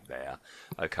going back there.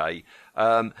 Okay.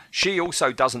 She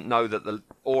also doesn't know that the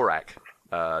Aurak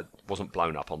wasn't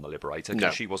blown up on the Liberator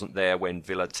because she wasn't there when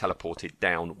Villa teleported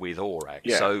down with Aurak.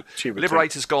 Yeah, so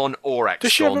Liberator's gone,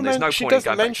 Aurak's gone. There's no point in going back. She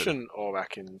doesn't mention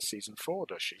Aurak in season 4,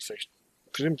 does she? So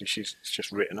presumably she's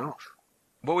just written off.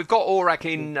 Well, we've got Aurak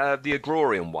in the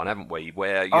Agrorian one, haven't we?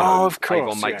 Where of course,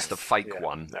 Avon makes the fake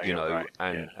one, right.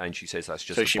 and she says that's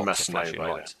just so a she box must of flashing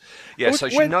know lights. Yeah, so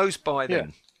she knows by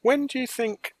then. When do you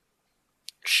think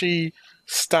she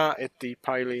started the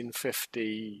Pylene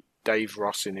 50 Dave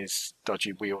Ross in his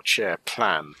dodgy wheelchair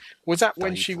plan? Was that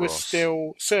when she was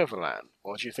still Servalan,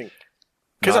 or do you think?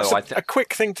 Because that's a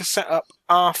quick thing to set up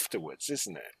afterwards,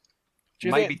 isn't it?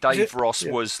 Maybe Dave Ross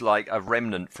was like a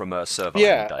remnant from her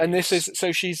Servalan days. And this is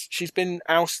so she's been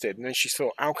ousted, and then she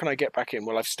thought, "How can I get back in?"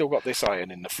 Well, I've still got this iron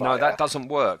in the fire. No, that doesn't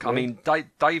work. I mean,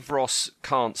 Dave Ross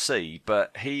can't see,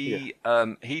 but he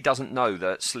doesn't know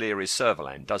that Sleer is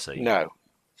Servalan, does he? No.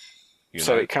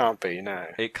 So it can't be. No,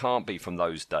 it can't be from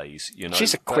those days.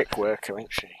 She's a quick worker,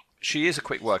 isn't she? She is a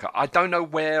quick worker. I don't know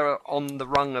where on the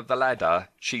rung of the ladder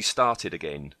she started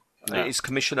again. No. Is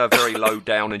Commissioner very low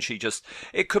down, and she just...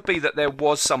 It could be that there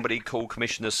was somebody called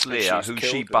Commissioner Sleer who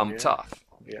she bumped off.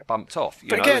 Bumped off,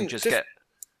 but again,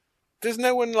 there's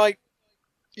no one like...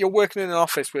 You're working in an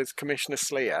office with Commissioner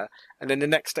Sleer, and then the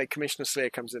next day Commissioner Sleer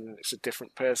comes in and it's a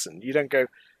different person. You don't go,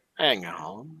 hang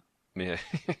on. Yeah.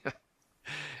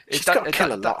 She's got to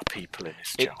kill a lot of people in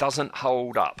this job. It doesn't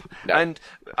hold up. No. And,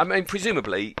 I mean,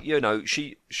 presumably,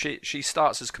 she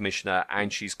starts as commissioner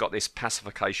and she's got this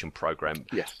pacification program.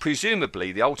 Yes.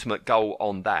 Presumably, the ultimate goal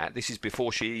on that, this is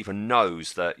before she even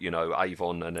knows that,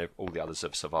 Avon and all the others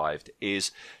have survived,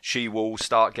 is she will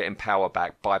start getting power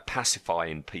back by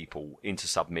pacifying people into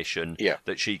submission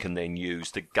that she can then use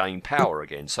to gain power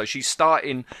again. So she's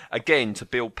starting again to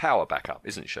build power back up,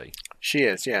 isn't she? She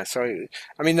is, yeah. So,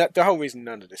 I mean, the whole reason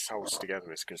none of this holds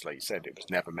together is because, like you said, it was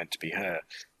never meant to be her.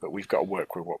 But we've got to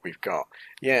work with what we've got.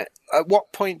 Yeah. At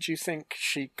what point do you think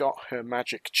she got her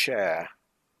magic chair?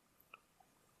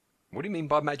 What do you mean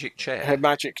by magic chair? Her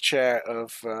magic chair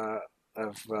of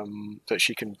that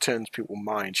she can turn people's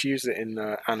minds. She used it in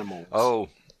animals. Oh,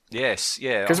 yes,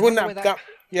 yeah. Because wouldn't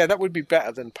that would be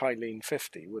better than Pylene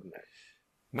 50, wouldn't it?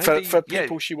 Maybe, for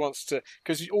people she wants to,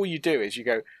 because all you do is you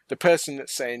go, the person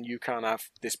that's saying you can't have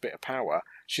this bit of power,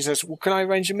 she says, well, can I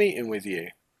arrange a meeting with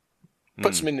you?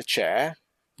 Puts them in the chair.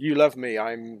 You love me.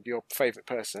 I'm your favourite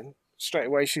person. Straight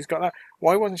away she's got that.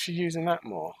 Why wasn't she using that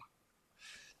more?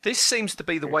 This seems to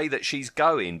be the way that she's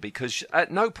going, because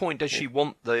at no point does she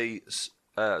want the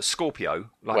Scorpio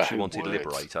like she wanted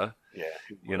Liberator.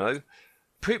 Yeah.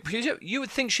 You would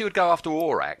think she would go after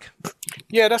Aurak.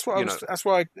 Yeah, that's what that's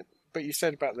why. But you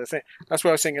said about the thing. That's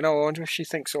why I was thinking. Oh, I wonder if she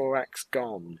thinks Aurak's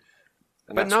gone.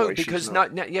 But no, because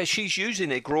she's using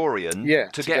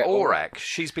Agrorian to get Aurak.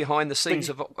 She's behind the scenes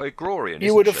of Agrorian.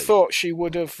 You would have thought she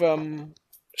would have done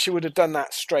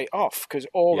that straight off, because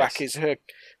Aurak is her.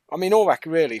 I mean, Aurak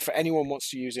really, for anyone who wants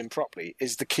to use him properly,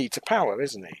 is the key to power,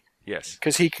 isn't he? Yes.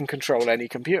 Because he can control any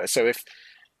computer. So if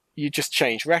you just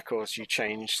change records, you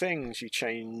change things, you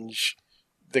change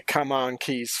the command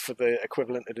keys for the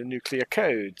equivalent of the nuclear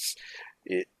codes.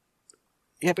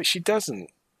 But she doesn't.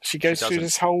 She goes through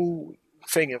this whole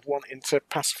thing of wanting to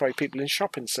pacify people in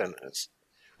shopping centres.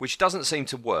 Which doesn't seem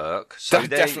to work. So that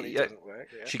definitely doesn't work.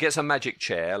 Yeah. She gets a magic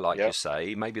chair, like you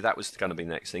say. Maybe that was going to be the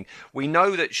next thing. We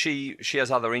know that she has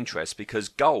other interests, because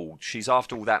gold, she's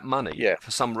after all that money. Yeah.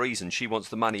 For some reason, she wants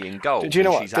the money in gold. Do you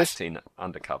know what? She's acting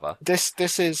undercover. This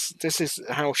is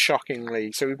how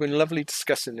shockingly... So we've been lovely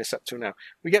discussing this up till now.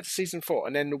 We get to season 4,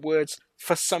 and then the words,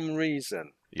 for some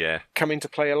reason, come into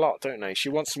play a lot, don't they? She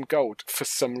wants some gold for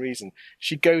some reason.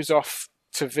 She goes off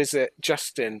to visit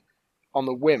Justin on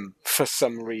the whim for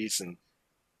some reason.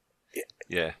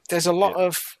 Yeah. There's a lot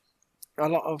of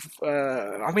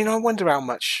I mean, I wonder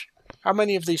how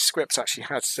many of these scripts actually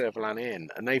had Servalan in,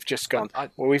 and they've just gone,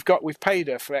 we've paid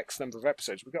her for X number of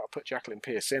episodes, we've got to put Jacqueline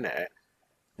Pearce in it.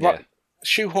 Like,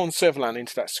 shoehorn Servalan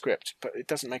into that script, but it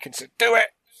doesn't make any sense. Do it!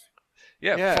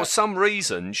 Yeah, for some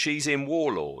reason, she's in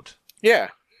Warlord. Yeah.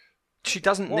 She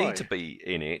doesn't need to be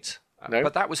in it. No.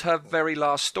 But that was her very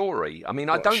last story. I mean,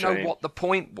 I don't know what the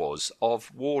point was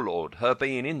of Warlord, her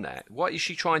being in that. What is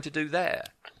she trying to do there?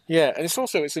 Yeah, and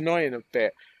it's annoying a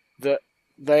bit that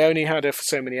they only had her for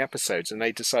so many episodes, and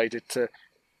they decided to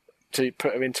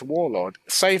put her into Warlord.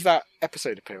 Save that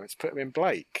episode appearance, put her in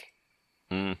Blake.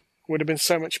 Would have been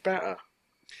so much better.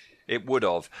 It would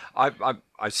have.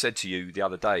 I said to you the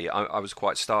other day, I was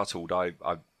quite startled. I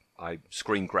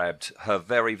screen grabbed her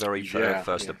very, very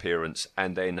first appearance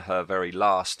and then her very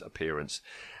last appearance.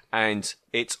 And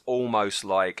it's almost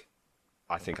like,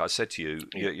 I think I said to you,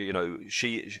 you know,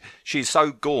 she's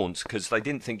so gaunt because they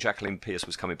didn't think Jacqueline Pearce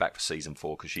was coming back for season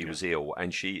 4 because she was ill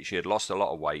and she had lost a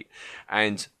lot of weight.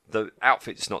 And the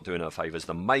outfit's not doing her favours.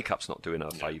 The makeup's not doing her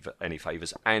any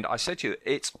favours. And I said to you,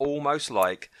 it's almost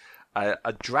like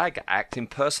a drag act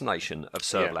impersonation of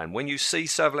Servalan. When you see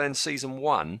Servalan season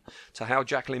 1 to how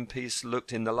Jacqueline Pearce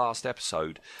looked in the last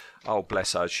episode, oh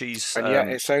bless her, she's and yet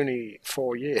it's only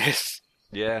 4 years.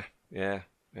 Yeah.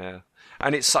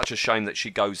 And it's such a shame that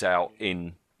she goes out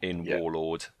in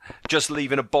Warlord, just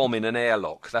leaving a bomb in an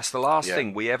airlock. That's the last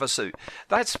thing we ever see.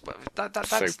 That's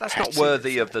not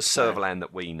worthy of the Servalan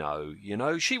that we know. You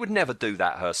know, she would never do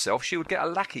that herself. She would get a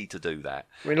lackey to do that.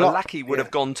 I mean, a lackey would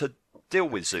have gone to deal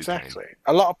with Zupan. Exactly.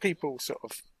 A lot of people sort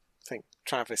of think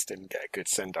Travis didn't get a good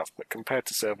send-off, but compared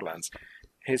to Servalan's,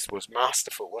 his was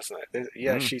masterful, wasn't it?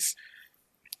 Yeah, she's...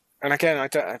 And again, I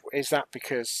don't... Is that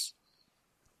because...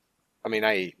 I mean,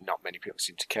 not many people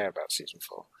seem to care about season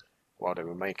 4 while they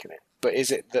were making it. But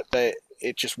is it that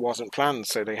it just wasn't planned,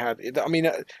 so they had... I mean,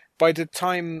 by the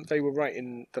time they were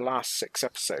writing the last 6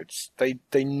 episodes,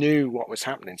 they knew what was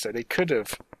happening, so they could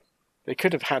have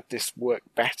had this work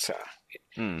better.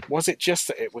 Was it just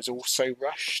that it was all so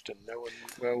rushed and no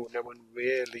one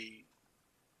really...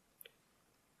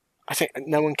 I think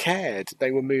no one cared.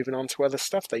 They were moving on to other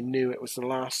stuff. They knew it was the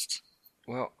last...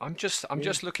 Well, I'm just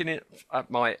looking at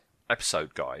my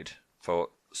episode guide for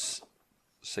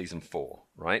season 4,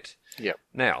 right? Yeah.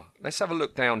 Now, let's have a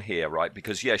look down here, right?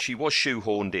 Because, she was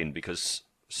shoehorned in because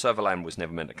Servalan was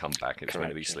never meant to come back. It was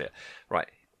meant to be Slayer. Right.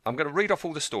 I'm going to read off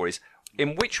all the stories.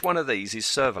 In which one of these is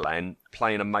Servalan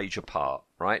playing a major part,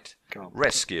 right?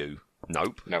 Rescue?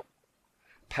 Nope. Nope.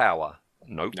 Power?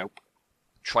 Nope. Nope.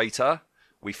 Traitor?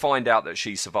 We find out that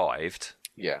she survived.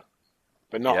 Yeah.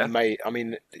 But not I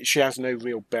mean, she has no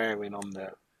real bearing on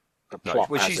the plot. No.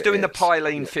 Well, she's doing the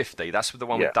Pylene 50. That's the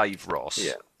one with Dave Ross.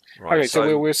 Yeah. Right, okay,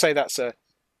 so we'll say that's a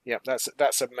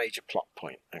major plot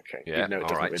point. Okay. Yeah.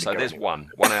 All right. Really so there's anywhere.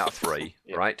 one out of 3.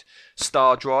 Right.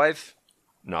 Star Drive?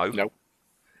 No. Nope.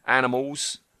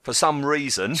 Animals? For some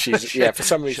reason, for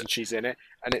some reason she's in it,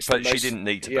 and it's she didn't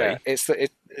need to be. Yeah, it's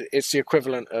the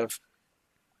equivalent of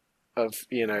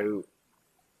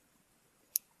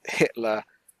Hitler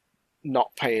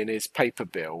not paying his paper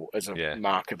bill as a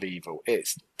mark of evil.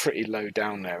 It's pretty low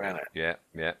down there, isn't it?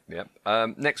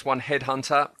 Yeah. Next one,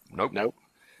 Headhunter. Nope.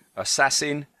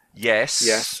 Assassin.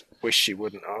 Yes. Wish she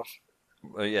wouldn't have.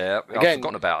 I've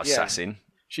forgotten about Assassin.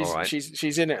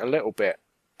 She's in it a little bit,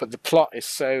 but the plot is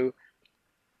so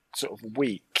sort of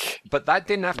weak. But that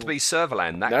didn't have to be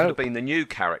Servalan. That could have been the new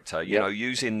character, you know,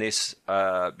 using this,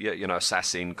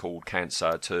 assassin called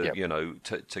Cancer to,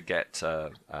 to get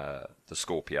the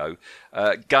Scorpio.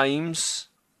 Games,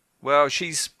 well,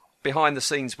 she's behind the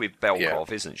scenes with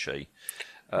Belkov, isn't she?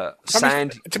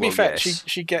 Sand. To be fair,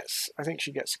 she gets. I think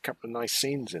she gets a couple of nice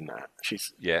scenes in that.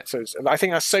 So I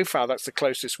think that's the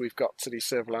closest we've got to the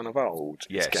Servalan of old.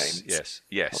 Yes.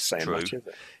 Not saying true. Much, is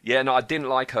it? Yeah, no, I didn't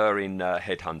like her in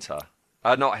Headhunter.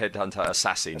 Not Headhunter,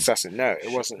 Assassin. No,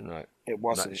 it wasn't. No, it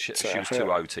wasn't. No, she was too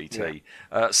OTT.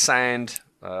 Yeah. Sand.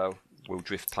 We'll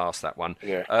drift past that one.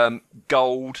 Yeah.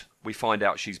 Gold. We find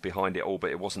out she's behind it all,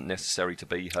 but it wasn't necessary to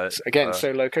be her. Again,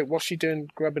 so loco. What's she doing,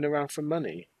 grubbing around for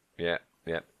money? Yeah.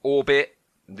 Orbit,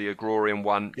 the Agrorian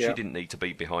one, she didn't need to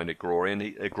be behind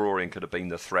Agrorian. Agrorian could have been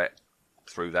the threat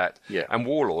through that. Yeah. And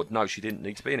Warlord, no, she didn't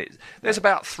need to be in it. There's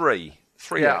about three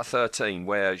out of 13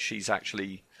 where she's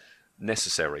actually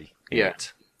necessary in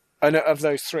it. And of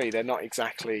those 3, they're not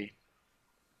exactly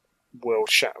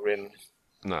world-shattering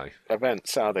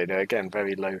events, are they? They're, again,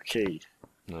 very low-key.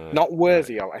 No, not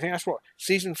worthy of. I think that's what...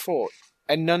 Season 4,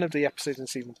 and none of the episodes in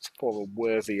Season 4 are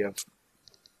worthy of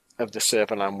the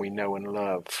Servalan we know and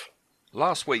love.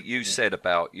 Last week you said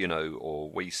about, or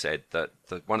we said that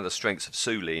one of the strengths of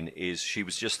Sulin is she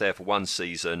was just there for 1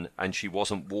 season and she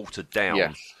wasn't watered down.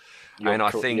 Yes. And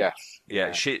I think,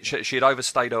 she had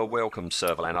overstayed her welcome,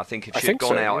 Servalan. I think if she had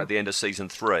gone out at the end of season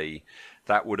 3,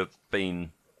 that would have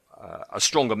been a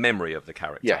stronger memory of the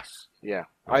character. Yes, yeah.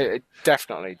 I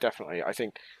definitely. I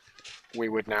think we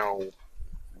would now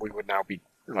be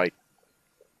like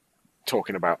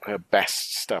talking about her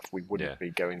best stuff, we wouldn't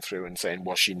be going through and saying,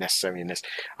 was she necessary in this?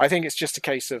 I think it's just a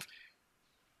case of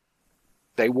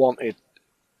they wanted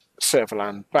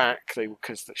Servalan back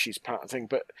because she's part of the thing,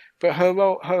 but her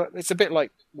role, it's a bit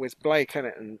like with Blake, isn't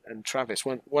it, and Travis.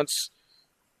 Once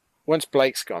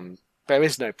Blake's gone, there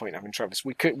is no point having Travis.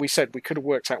 We said we could have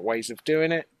worked out ways of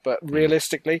doing it, but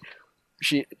realistically,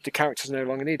 the character's no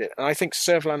longer needed. And I think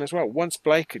Servalan as well. Once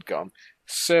Blake had gone,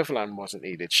 Servalan wasn't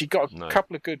needed. She got a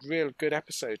couple of real good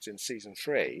episodes in season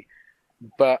 3,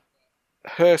 but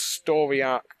her story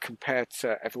arc compared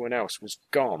to everyone else was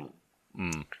gone.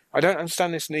 I don't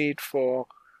understand this need for,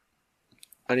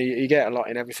 and you get a lot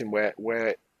in everything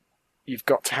where you've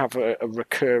got to have a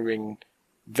recurring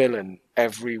villain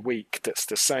every week that's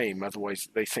the same. Otherwise,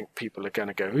 they think people are going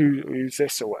to go, "Who's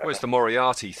this?" or whatever. Well, it's the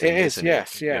Moriarty thing, isn't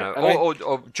yes, it? yeah. You know?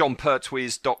 Or John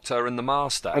Pertwee's Doctor and the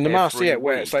Master. And the Master, yeah,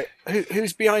 where it's like,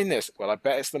 who's behind this? Well, I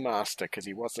bet it's the Master because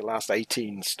he was the last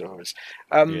 18 stories.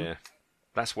 Yeah,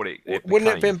 that's what it wouldn't became.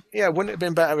 it have been? Yeah, wouldn't it have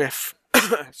been better if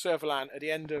Servalan at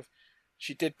the end of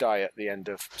she did die at the end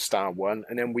of Star 1,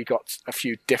 and then we got a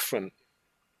few different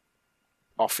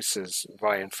officers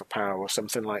vying for power or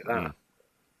something like that.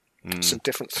 Some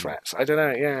different threats. I don't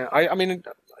know. Yeah, I mean,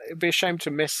 it'd be a shame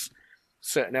to miss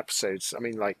certain episodes. I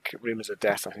mean, like Rumours of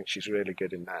Death. I think she's really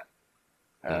good in that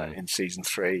in season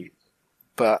 3.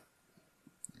 But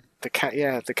the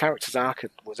character's arc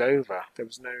was over. There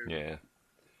was no. Yeah.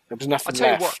 There was nothing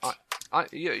left.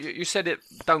 You said it.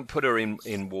 Don't put her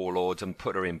in Warlords and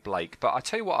put her in Blake. But I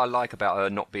tell you what I like about her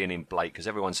not being in Blake, because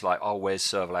everyone's like, "Oh, where's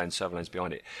Servalan? Servalan's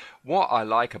behind it." What I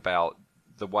like about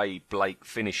the way Blake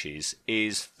finishes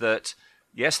is that,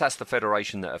 yes, that's the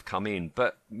Federation that have come in,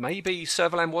 but maybe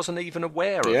Servalan wasn't even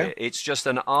aware of it. It's just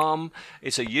an arm,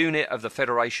 it's a unit of the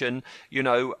Federation, you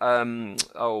know,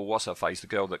 what's her face, the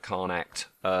girl that can't act,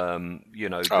 you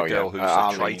know, the girl who's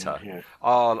a traitor. Yeah.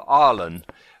 Arlen.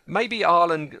 Maybe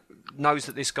Arlen knows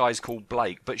that this guy's called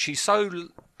Blake, but she's so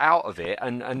out of it,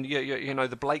 and you know,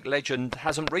 the Blake legend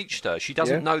hasn't reached her. She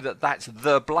doesn't know that that's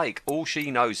the Blake. All she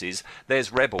knows is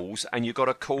there's rebels, and you've got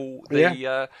to call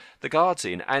the guards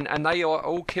in, and they are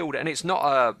all killed. And it's not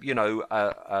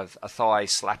a thigh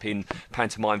slapping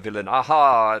pantomime villain.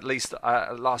 Aha!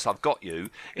 At last I've got you.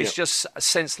 It's just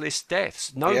senseless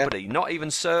deaths. Nobody, not even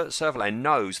Servalan,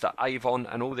 knows that Avon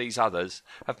and all these others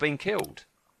have been killed.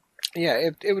 Yeah,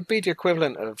 it would be the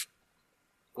equivalent of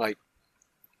like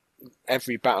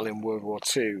every battle in World War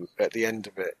II, at the end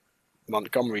of it,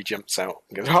 Montgomery jumps out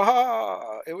and goes,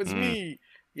 "Ha! It was me."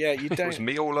 Yeah, you don't. It was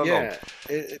me all along. Yeah,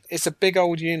 it's a big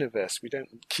old universe. We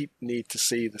don't need to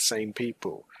see the same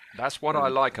people. That's what I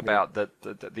like about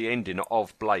the ending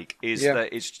of Blake is that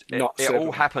it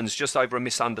all happens just over a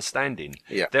misunderstanding.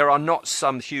 Yeah. There are not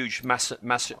some huge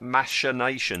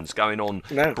machinations going on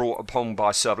brought upon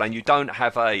by Servalan. You don't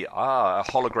have a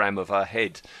hologram of her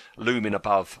head looming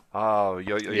above.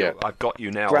 I've got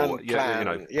you now. Grand plan. You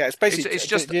know. Yeah, it's basically it's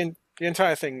just the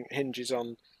entire thing hinges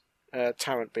on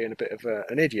Tarrant being a bit of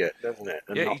an idiot, doesn't it?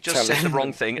 And he just said the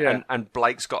wrong thing, and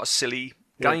Blake's got a silly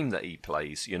game that he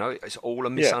plays, you know. It's all a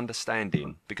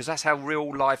misunderstanding because that's how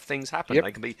real life things happen.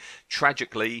 They can be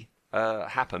tragically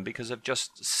happen because of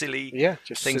just silly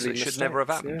things that should never have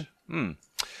happened.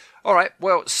 All right,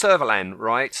 well, Servalan,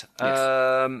 right?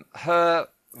 Her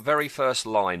very first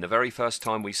line, the very first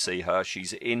time we see her,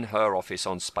 she's in her office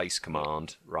on Space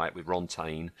Command, right, with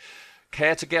Rontaine.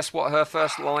 Care to guess what her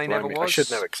first line ever was? I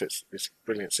should know it because it's a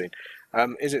brilliant scene.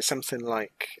 Is it something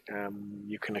like,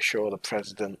 "You can assure the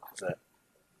president that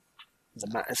the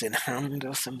matter's in hand,"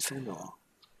 or something? Or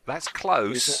that's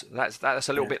close. That's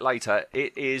a little bit later.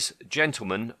 It is,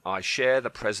 "Gentlemen, I share the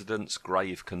president's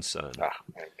grave concern."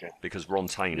 Okay. Because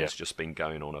Rontaine has just been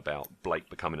going on about Blake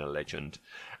becoming a legend.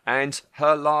 And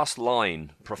her last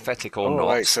line, prophetic or not.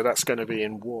 Right, so that's going to be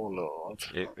in Warlord.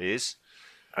 It is.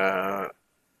 I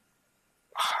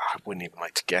wouldn't even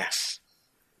like to guess.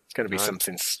 It's going to be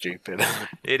something stupid.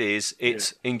 It is.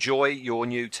 It's "Enjoy your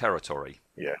new territory."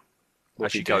 Yeah.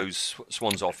 As she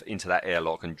swans off into that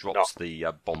airlock and drops the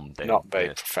bomb down. Not very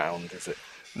profound, is it?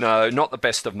 No, not the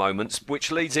best of moments,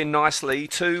 which leads in nicely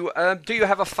to, do you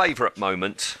have a favourite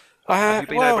moment? Have you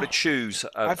been able to choose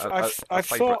a favourite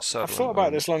Servalan? I've thought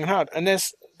about this long and hard, and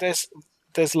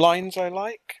there's lines I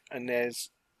like, and there's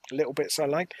little bits I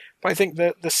like, but I think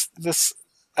that this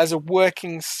as a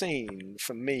working scene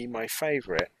for me, my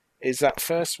favourite is that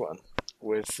first one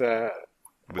with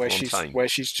where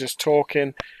she's just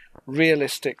talking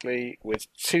realistically with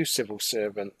two civil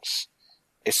servants.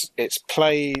 It's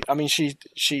played. I mean, she's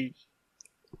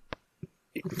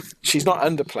not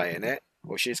underplaying it,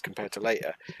 or she is compared to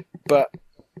later, but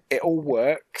it all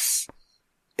works.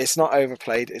 it's not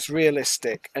overplayed, it's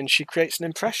realistic, and she creates an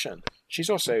impression. She's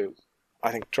also,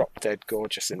 I think, drop dead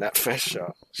gorgeous in that first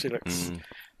shot. She looks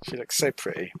so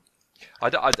pretty. I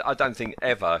don't think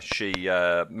ever she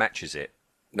matches it.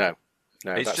 No,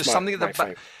 it's that's just something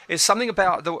it's something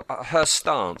about her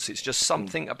stance. It's just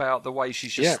something about the way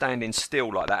she's just standing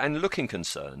still like that and looking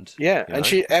concerned. Yeah, and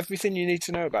everything you need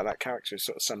to know about that character is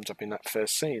sort of summed up in that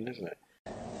first scene, isn't it?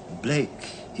 Blake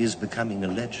is becoming a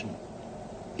legend.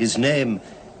 His name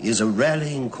is a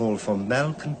rallying call for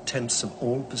malcontents of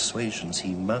all persuasions.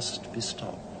 He must be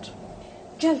stopped.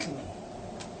 Gentlemen,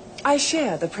 I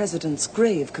share the President's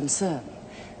grave concern,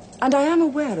 and I am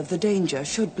aware of the danger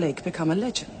should Blake become a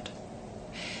legend.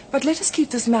 But let us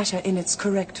keep this matter in its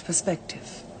correct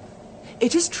perspective.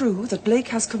 It is true that Blake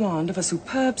has command of a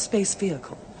superb space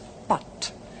vehicle,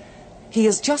 but he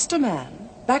is just a man,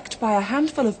 backed by a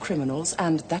handful of criminals,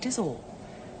 and that is all.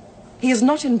 He is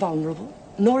not invulnerable,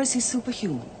 nor is he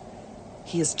superhuman.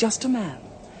 He is just a man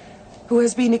who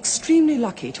has been extremely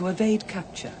lucky to evade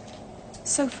capture.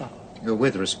 So far.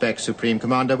 With respect, Supreme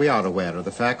Commander, we are aware of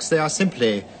the facts. They are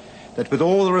simply that with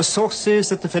all the resources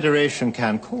that the Federation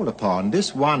can call upon,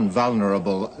 this one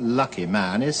vulnerable, lucky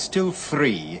man is still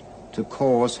free to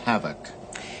cause havoc.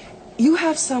 You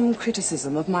have some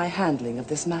criticism of my handling of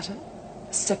this matter,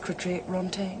 Secretary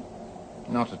Rontaine?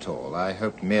 Not at all. I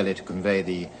hoped merely to convey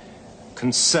the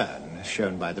concern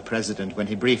shown by the President when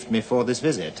he briefed me for this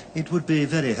visit. It would be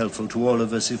very helpful to all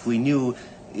of us if we knew,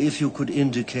 if you could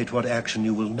indicate what action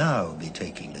you will now be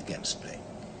taking against Blake.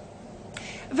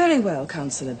 Very well,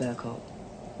 Councillor Burkle.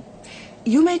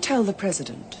 You may tell the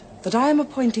President that I am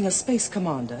appointing a space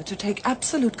commander to take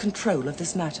absolute control of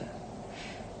this matter.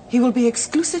 He will be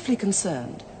exclusively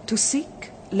concerned to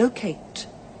seek, locate,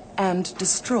 and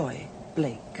destroy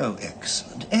Blake. Oh,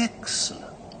 excellent,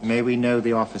 excellent. May we know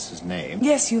the officer's name?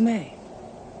 Yes, you may.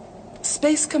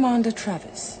 Space Commander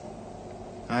Travis.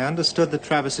 I understood that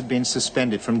Travis had been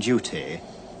suspended from duty,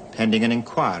 pending an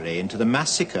inquiry into the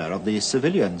massacre of the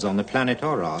civilians on the planet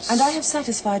Oros. And I have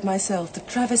satisfied myself that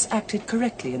Travis acted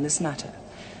correctly in this matter.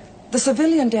 The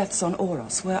civilian deaths on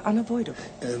Oros were unavoidable.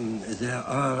 There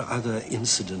are other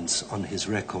incidents on his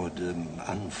record,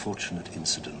 unfortunate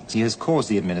incidents. He has caused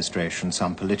the administration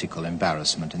some political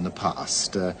embarrassment in the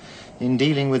past. In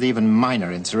dealing with even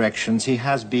minor insurrections, he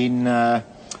has been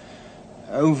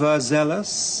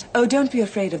overzealous. Oh, don't be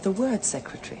afraid of the word,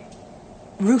 Secretary.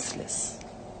 Ruthless.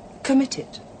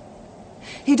 Committed.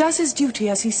 He does his duty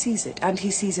as he sees it, and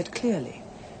he sees it clearly.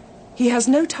 He has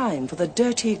no time for the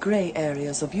dirty grey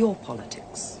areas of your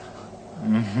politics.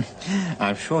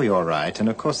 I'm sure you're right, and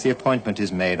of course the appointment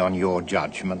is made on your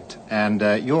judgment and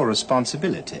your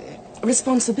responsibility.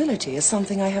 Responsibility is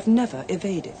something I have never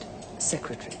evaded,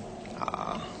 Secretary.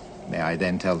 May I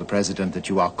then tell the President that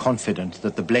you are confident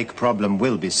that the Blake problem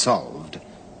will be solved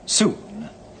soon?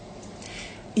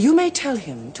 You may tell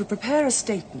him to prepare a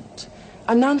statement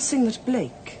announcing that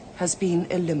Blake has been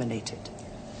eliminated.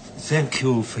 Thank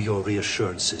you for your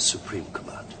reassurances, Supreme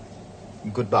Command.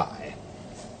 Goodbye.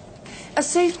 A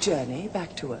safe journey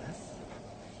back to Earth.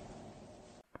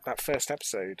 That first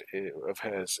episode of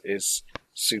hers is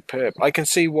superb. I can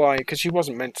see why, because she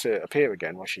wasn't meant to appear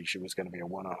again, was she? She was going to be a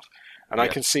one-off. And I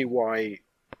can see why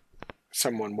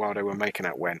someone, while they were making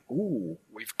that, went, ooh,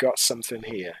 we've got something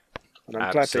here. And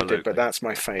I'm glad they did, but that's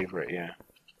my favourite, yeah.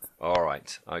 All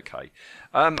right, okay.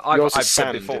 Yours I've is said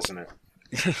Sand, before, isn't it?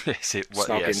 Yes,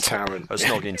 Snogging Tarrant. A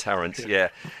Snogging Tarrant, yeah.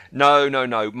 No.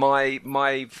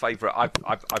 My favourite.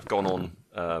 I've gone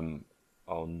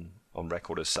on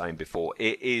record as saying before.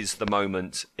 It is the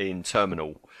moment in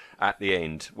Terminal at the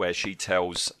end where she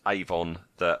tells Avon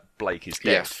that Blake is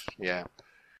dead. Yeah.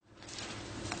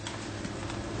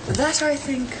 That, I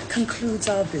think, concludes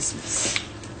our business.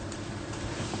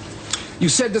 You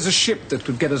said there's a ship that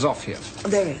could get us off here.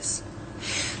 There is.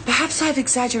 Perhaps I've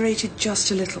exaggerated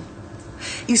just a little.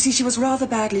 You see, she was rather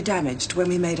badly damaged when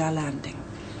we made our landing.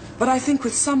 But I think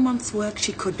with some months' work,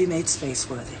 she could be made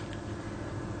space-worthy.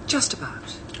 Just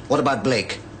about. What about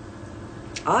Blake?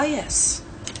 Ah, yes.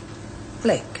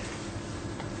 Blake.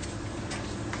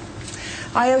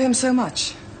 I owe him so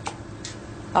much.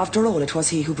 After all, it was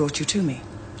he who brought you to me.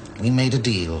 We made a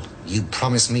deal. You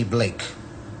promised me Blake.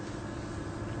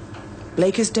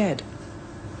 Blake is dead.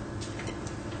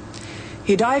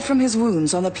 He died from his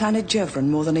wounds on the planet Jevron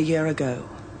more than a year ago.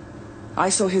 I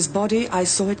saw his body, I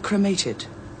saw it cremated.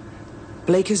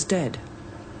 Blake is dead.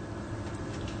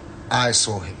 I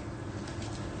saw him.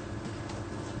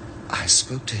 I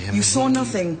spoke to him. You saw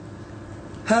nothing.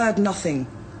 Heard nothing.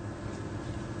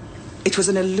 It was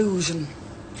an illusion.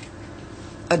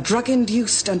 A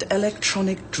drug-induced and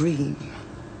electronic dream.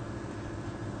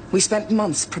 We spent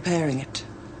months preparing it.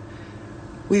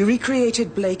 We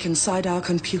recreated Blake inside our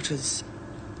computers.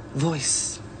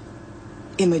 Voice,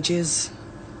 images,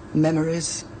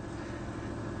 memories,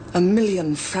 a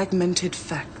million fragmented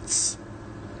facts.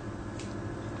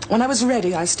 When I was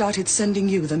ready, I started sending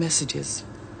you the messages.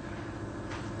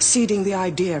 Seeding the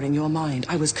idea in your mind,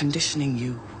 I was conditioning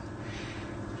you.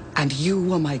 And you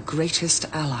were my greatest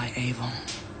ally, Avon.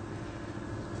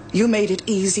 You made it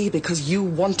easy because you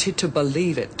wanted to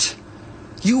believe it.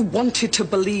 You wanted to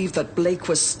believe that Blake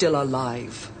was still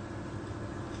alive.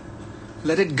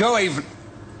 Let it go, Avon.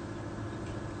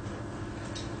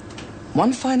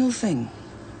 One final thing.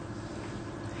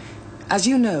 As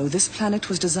you know, this planet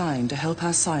was designed to help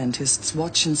our scientists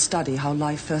watch and study how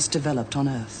life first developed on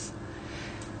Earth.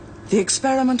 The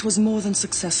experiment was more than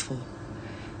successful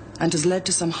and has led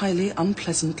to some highly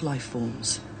unpleasant life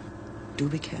forms. Do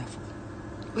be careful.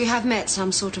 We have met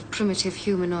some sort of primitive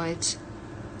humanoids.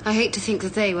 I hate to think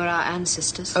that they were our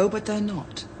ancestors. Oh, but they're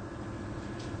not.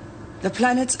 The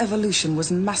planet's evolution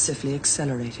was massively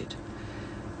accelerated.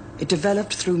 It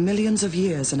developed through millions of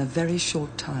years in a very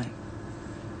short time.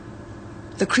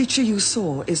 The creature you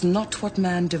saw is not what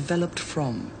man developed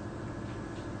from.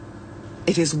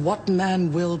 It is what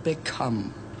man will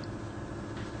become.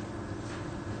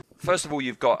 First of all,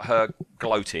 you've got her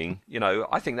gloating. You know,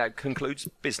 I think that concludes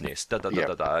business. And she's got the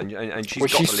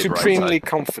Liberator. She's supremely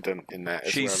confident in that.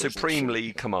 She's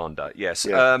supremely commander. Yes.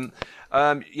 Yeah.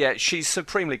 She's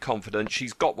supremely confident.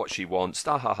 She's got what she wants.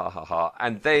 Ha ha ha ha ha.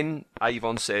 And then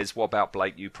Avon says, "What about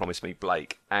Blake? You promised me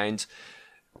Blake." And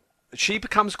she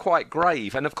becomes quite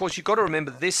grave. And of course, you've got to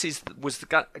remember this was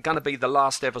going to be the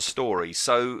last ever story.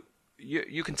 So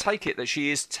you can take it that she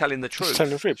is telling the truth. She's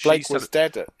telling the truth. Blake was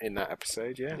dead in that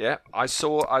episode. Yeah. Yeah. I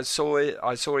saw it.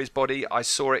 I saw his body. I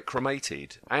saw it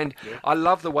cremated. And I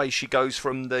love the way she goes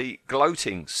from the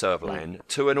gloating Servalan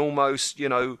to an almost,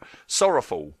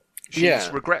 sorrowful. She's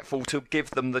regretful to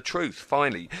give them the truth,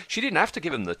 finally. She didn't have to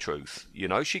give them the truth,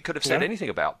 She could have said anything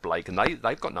about Blake, and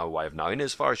they've got no way of knowing.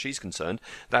 As far as she's concerned,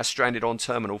 they're stranded on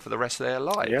terminal for the rest of their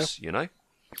lives,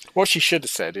 What she should have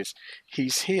said is,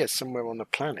 he's here somewhere on the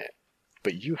planet,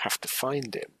 but you have to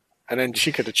find him. And then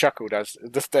she could have chuckled as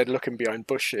they're looking behind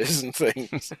bushes and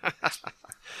things.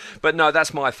 But no,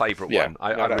 that's my favourite one.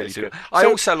 I really do. Good. I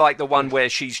also like the one where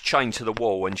she's chained to the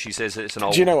wall and she says it's an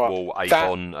old wall,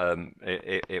 Avon.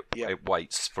 It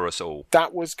waits for us all.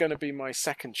 That was going to be my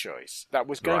second choice. That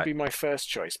was going to be my first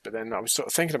choice. But then I was sort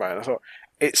of thinking about it. And I thought,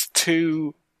 it's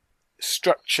too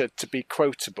structured to be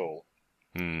quotable.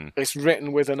 It's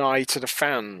written with an eye to the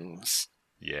fans.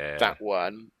 Yeah. That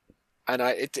one. And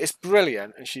it's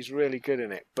brilliant, and she's really good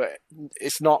in it. But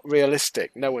it's not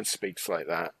realistic. No one speaks like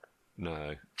that.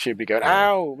 No. She'd be going,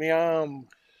 "Ow, me arm,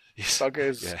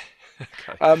 buggers." Yeah.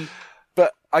 Okay.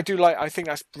 But I think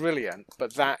that's brilliant.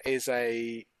 But that's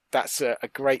a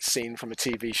great scene from a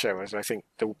TV show. As I think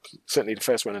certainly the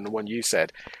first one and the one you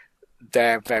said,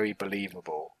 they're very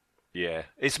believable. Yeah,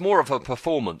 it's more of a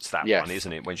performance that one,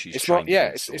 isn't it? When she's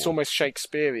it's almost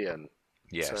Shakespearean.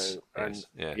 Yes.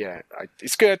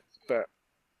 It's good. But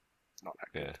not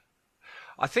that good. Yeah.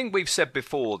 I think we've said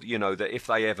before, that if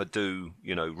they ever do,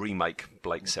 remake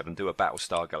Blake 7, do a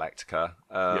Battlestar Galactica,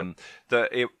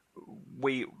 that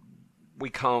we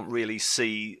can't really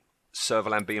see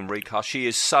Servalan being recast. She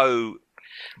is so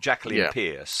Jacqueline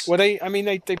Pierce. Well, they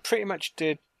pretty much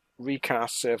did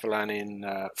recast Servalan in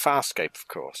Farscape, of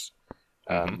course,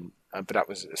 but that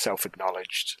was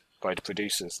self-acknowledged by the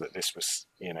producers that this was,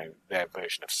 their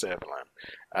version of Servalan.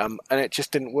 And it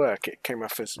just didn't work. It came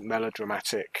off as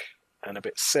melodramatic and a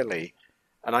bit silly.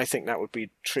 And I think that would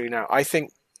be true now. I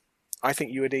think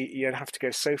you'd have to go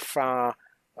so far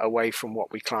away from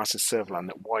what we class as Servalan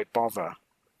that why bother?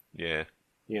 Yeah.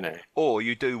 Or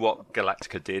you do what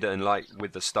Galactica did, and like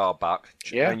with the Starbuck,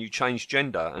 and you change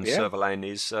gender, and Servalan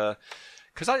is...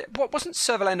 Because wasn't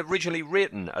Servalan originally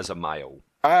written as a male?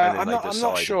 I'm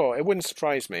not sure. It wouldn't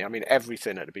surprise me. I mean,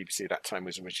 everything at the BBC at that time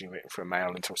was originally written for a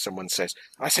male until someone says,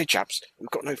 "I say, chaps, we've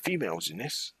got no females in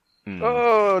this."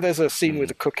 Oh, there's a scene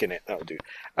with a cook in it. That'll do.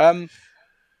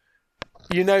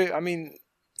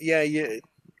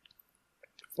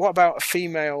 What about a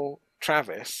female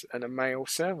Travis and a male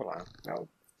Servalan?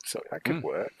 So that could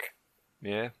work.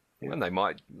 Yeah. And they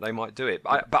might do it,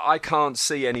 but I can't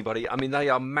see anybody. I mean, they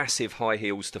are massive high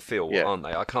heels to fill, aren't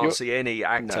they? I can't see any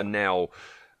actor now,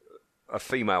 a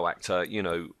female actor,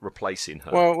 replacing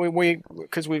her. Well,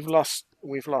 because we've lost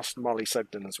Molly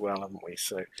Sugden as well, haven't we?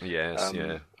 So yes,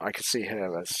 I could see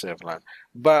her as Servalan,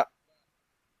 but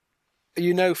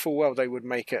full well they would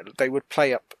make it. They would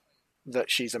play up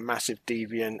that she's a massive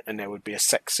deviant, and there would be a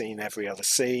sex scene every other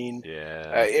scene.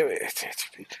 Yeah.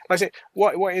 Like I say,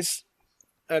 what is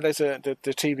there's the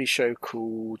TV show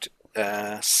called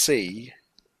C,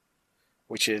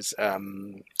 which is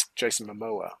Jason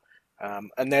Momoa.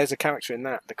 And there's a character in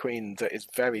that, the Queen, that is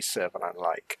very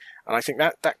Servalan-like, and I think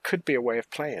that could be a way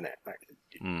of playing it.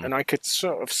 And I could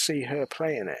sort of see her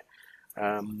playing it,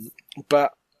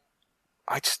 but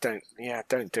I just don't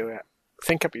do it.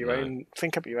 Think up your own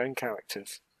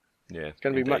characters. Yeah, it's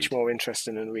going to be much more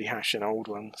interesting than rehashing old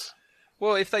ones.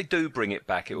 Well, if they do bring it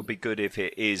back, it would be good if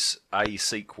it is a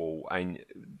sequel and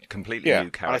completely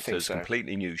new characters,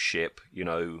 completely new ship.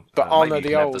 But honour maybe the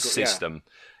you can old have the system.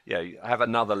 Yeah, have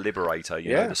another Liberator.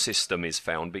 You know, the system is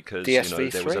found because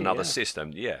there was another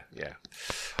system. Yeah.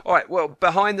 All right. Well,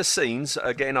 behind the scenes,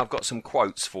 again, I've got some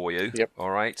quotes for you. Yep.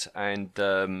 All right,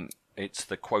 and it's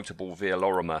the quotable Via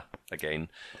Lorimer again,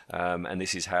 and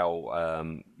this is how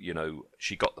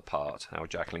she got the part, how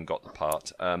Jacqueline got the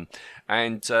part,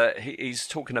 and he's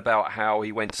talking about how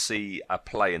he went to see a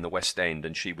play in the West End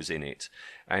and she was in it,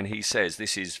 and he says,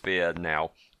 this is Via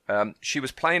now. She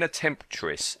was playing a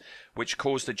temptress, which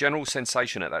caused a general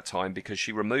sensation at that time because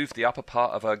she removed the upper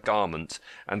part of her garment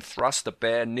and thrust a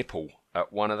bare nipple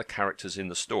at one of the characters in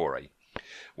the story.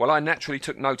 Well, I naturally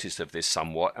took notice of this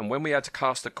somewhat, and when we had to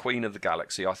cast the Queen of the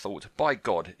Galaxy, I thought, by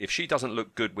God, if she doesn't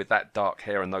look good with that dark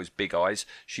hair and those big eyes,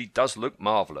 she does look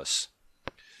marvellous.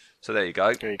 So there you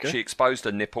go. She exposed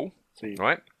a nipple,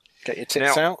 right? Get your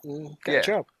tits out and get a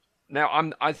job.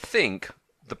 Now, I think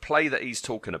the play that he's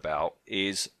talking about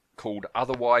is called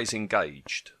Otherwise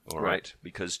Engaged, all right?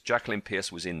 Because Jacqueline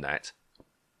Pearce was in that.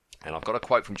 And I've got a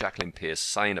quote from Jacqueline Pearce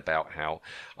saying about how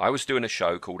I was doing a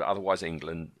show called Otherwise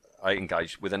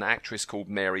Engaged with an actress called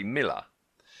Mary Miller.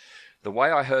 The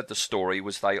way I heard the story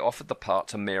was they offered the part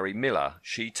to Mary Miller.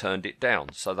 She turned it down,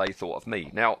 so they thought of me.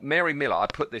 Now, Mary Miller, I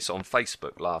put this on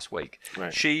Facebook last week.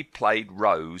 Right. She played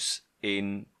Rose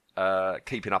in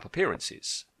Keeping Up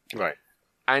Appearances. Right.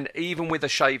 And even with a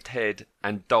shaved head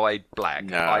and dyed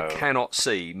black, I cannot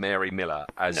see Mary Miller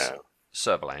as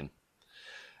Servalan.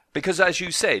 Because, as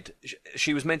you said,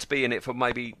 she was meant to be in it for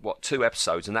maybe, 2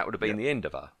 episodes, and that would have been the end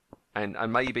of her. And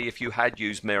maybe if you had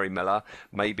used Mary Miller,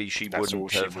 maybe she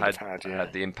wouldn't have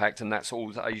had the impact, and that's all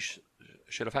that you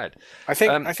should have had. I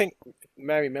think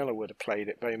Mary Miller would have played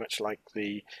it very much like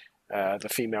the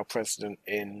female president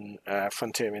in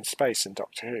Frontier in Space in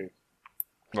Doctor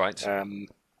Who. Right.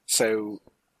 So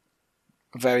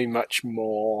very much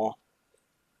more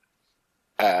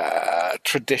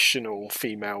traditional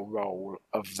female role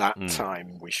of that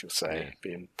time, we shall say,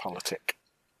 being politic.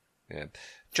 Yeah.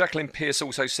 Jacqueline Pearce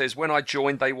also says, when I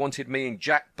joined, they wanted me in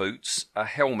jack boots, a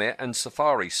helmet and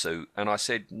safari suit. And I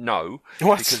said, no,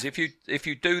 because if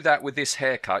you do that with this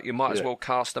haircut, you might as well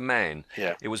cast a man.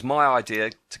 Yeah. It was my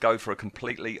idea to go for a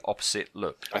completely opposite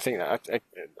look. I think that,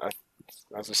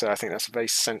 as I said, I think that's a very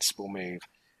sensible move.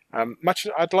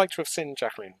 I'd like to have seen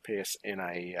Jacqueline Pearce in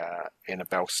a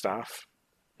Belstaff,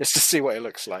 just to see what it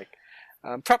looks like.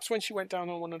 Perhaps when she went down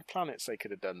on one of the planets, they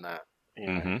could have done that.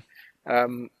 You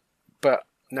know? But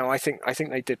no, I think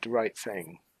they did the right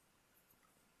thing.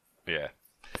 Yeah.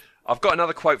 I've got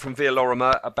another quote from Via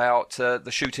Lorimer about the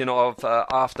shooting of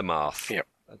Aftermath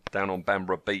down on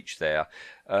Bamborough Beach there.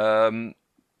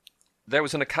 There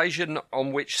was an occasion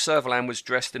on which Servalan was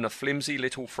dressed in a flimsy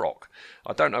little frock.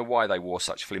 I don't know why they wore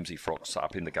such flimsy frocks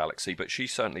up in the galaxy, but she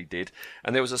certainly did.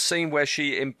 And there was a scene where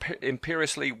she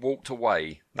imperiously walked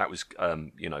away. That was,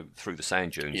 through the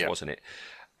sand dunes, wasn't it?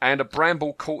 And a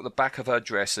bramble caught the back of her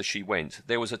dress as she went.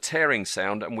 There was a tearing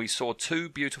sound, and we saw 2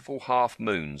 beautiful half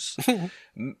moons.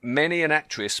 Many an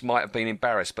actress might have been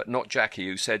embarrassed, but not Jackie,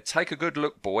 who said, "Take a good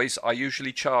look, boys. I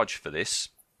usually charge for this."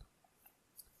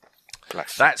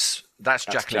 That's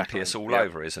Jacqueline Pearce all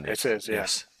over, isn't it? It is,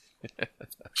 yes.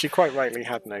 She quite rightly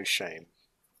had no shame.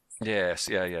 Yes,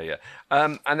 yeah.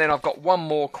 And then I've got one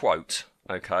more quote,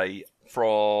 okay,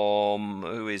 from,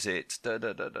 who is it?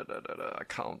 I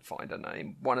can't find her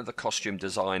name. One of the costume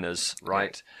designers,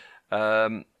 right?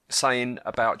 Saying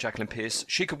about Jacqueline Pearce,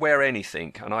 she could wear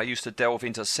anything, and I used to delve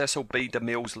into Cecil B.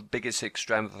 DeMille's biggest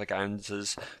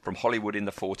extravaganzas from Hollywood in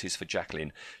the 40s for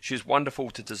Jacqueline. She was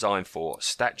wonderful to design for,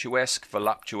 statuesque,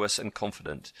 voluptuous, and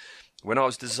confident. When I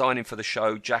was designing for the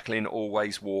show, Jacqueline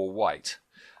always wore white.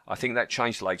 I think that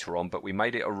changed later on, but we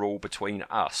made it a rule between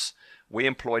us. We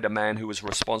employed a man who was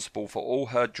responsible for all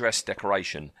her dress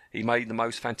decoration. He made the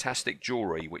most fantastic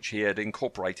jewellery, which he had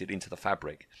incorporated into the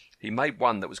fabric. He made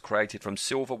one that was created from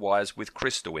silver wires with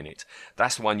crystal in it.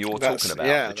 That's the one you're talking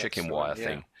about, the chicken wire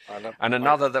thing. And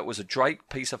another that was a draped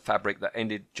piece of fabric that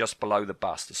ended just below the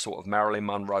bust, a sort of Marilyn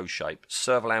Monroe shape.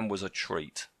 Servalan was a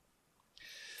treat.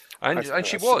 And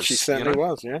she was. She certainly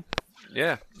was, yeah.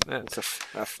 Yeah. It's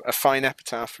a fine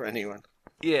epitaph for anyone.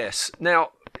 Yes.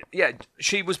 Now, yeah,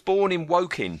 she was born in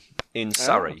Woking in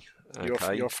Surrey.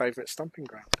 Okay. Your favourite stomping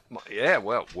ground. Yeah,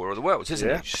 well, War of the Worlds, isn't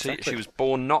it? Exactly. She was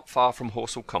born not far from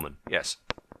Horsell Common, yes.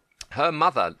 Her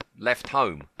mother left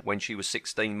home when she was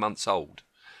 16 months old,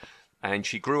 and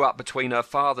she grew up between her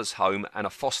father's home and a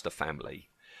foster family.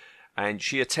 And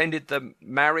she attended the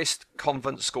Marist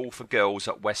Convent School for Girls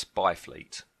at West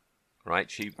Byfleet. Right?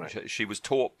 She was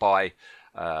taught by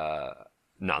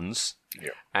nuns.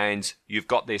 Yeah. And you've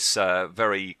got this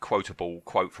very quotable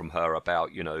quote from her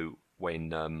about,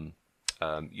 when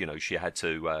she had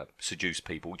to seduce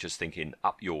people, just thinking,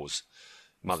 up yours,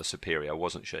 Mother Superior,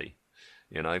 wasn't she?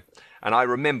 And I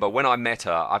remember when I met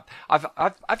her.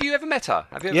 Have you ever met her?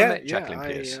 Have you ever met Jacqueline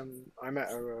Pearce? I met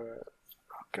her.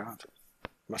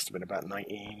 Must have been about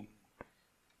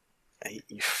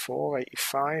 1984,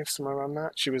 85, somewhere around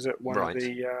that. She was at one of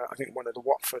the, one of the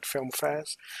Watford film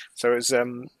fairs. So it was,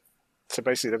 so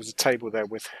basically there was a table there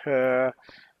with her,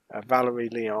 Valerie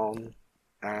Leon,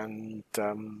 and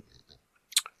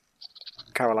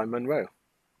Caroline Munro.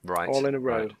 Right. All in a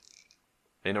row. Right.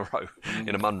 In a row.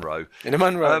 In a Munro. In a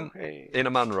Munro. In a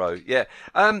Munro, yeah.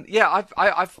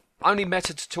 I've only met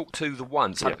her to talk to the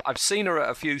once. Yeah. I've seen her at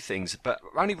a few things, but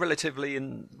only relatively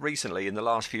recently, in the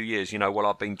last few years, while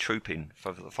I've been trooping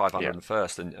for the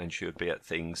 501st and she would be at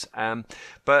things.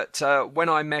 But when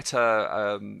I met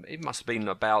her, it must have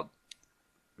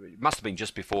been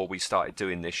just before we started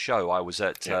doing this show. I was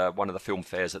at one of the film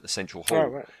fairs at the Central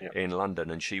Hall in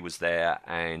London, and she was there,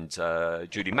 and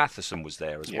Judy Matheson was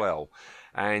there as well.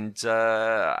 And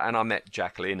I met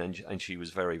Jacqueline, and she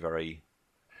was very, very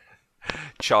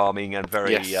charming and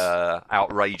very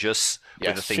outrageous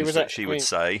with the things that she would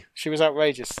say. She was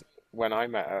outrageous when I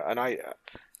met her, and I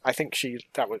think she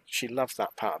loved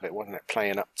that part of it, wasn't it?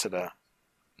 Playing up to the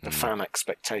fan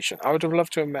expectation. I would have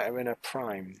loved to have met her in her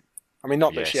prime. I mean,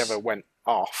 not that she ever went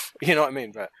off, you know what I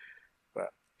mean? But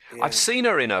yeah. I've seen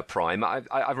her in her prime.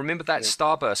 I remember that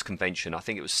Starburst convention. I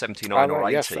think it was 79 or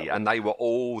 80, and they were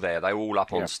all there. They were all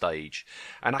up on stage.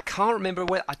 And I can't remember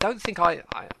where. I don't think I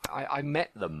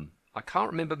met them. I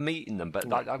can't remember meeting them, but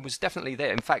I was definitely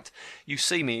there. In fact, you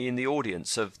see me in the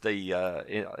audience of the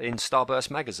in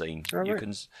Starburst magazine. Oh, you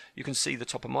right. you can see the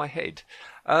top of my head.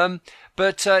 No,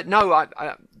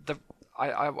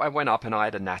 I went up and I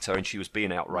had a natter, and she was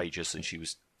being outrageous, and she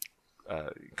was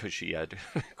because she had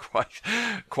quite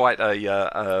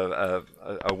a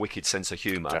wicked sense of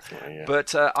humour. Definitely, yeah.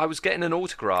 But I was getting an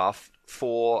autograph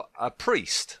for a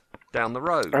priest down the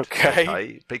road.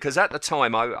 Okay. Because at the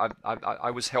time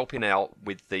I was helping out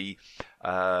with the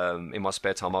in my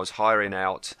spare time I was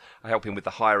helping with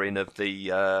the hiring of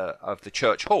the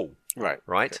church hall. Right.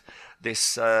 Okay.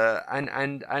 This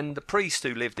and the priest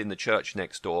who lived in the church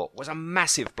next door was a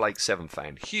massive Blake Seven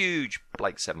fan, huge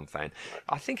Blake Seven fan.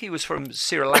 I think he was from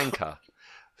Sri Lanka,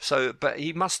 but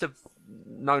he must have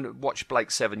watched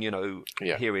Blake Seven,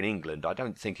 here in England. I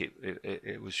don't think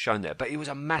it was shown there, but he was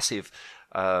a massive,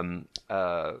 Blake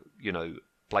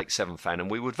Seven fan,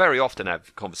 and we would very often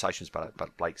have conversations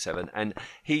about Blake Seven. And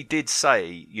he did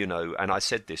say, and I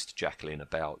said this to Jacqueline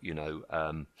about, he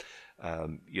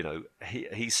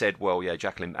said, well, yeah,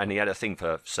 Jacqueline, and he had a thing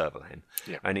for Servalan,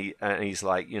 and he's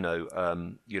like,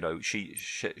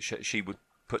 she would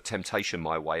put temptation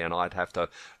my way, and I'd have to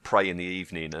pray in the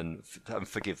evening and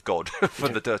forgive God for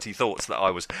the dirty thoughts that I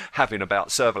was having about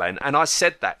Servalan. And I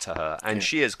said that to her, and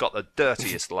she has got the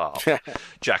dirtiest laugh.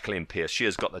 Jacqueline Pearce, she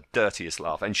has got the dirtiest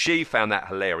laugh, and she found that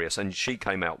hilarious, and she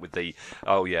came out with the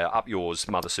up yours,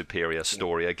 Mother Superior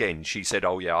story again. She said,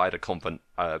 I had a convent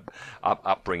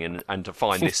upbringing, and to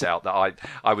find this out that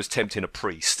I was tempting a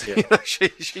priest.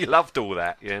 She loved all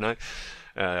that,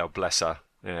 bless her.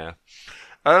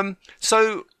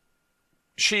 So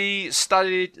she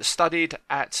studied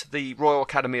at the Royal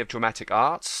Academy of Dramatic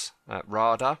Arts at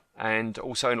RADA, and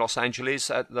also in Los Angeles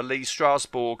at the Lee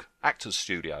Strasberg Actors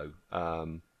Studio.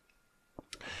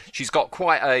 She's got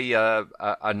quite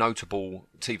a notable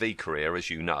TV career, as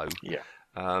you know. Yeah.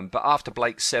 But after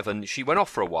Blake Seven, she went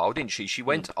off for a while, didn't she? She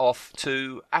went off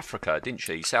to Africa, didn't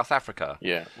she? South Africa.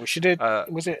 Yeah. Well, she did.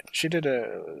 Was it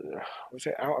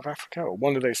Out of Africa, or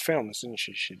one of those films? Didn't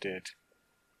she? She did.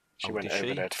 She went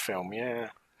over there to film.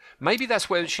 Yeah. Maybe that's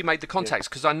where she made the contacts,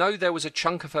 because I know there was a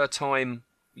chunk of her time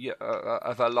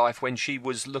of her life when she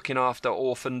was looking after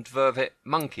orphaned vervet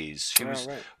monkeys. She was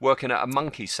working at a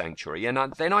monkey sanctuary,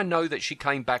 and then I know that she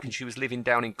came back and she was living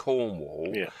down in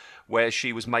Cornwall, where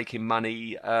she was making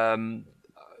money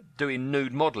doing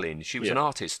nude modelling. She was an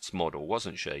artist's model,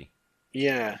 wasn't she?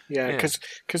 Yeah. Because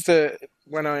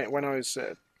when I was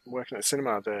working at the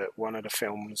cinema, one of the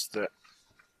films that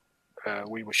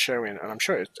we were showing, and I'm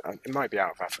sure it might be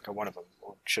out of Africa, one of them,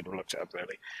 or should have looked it up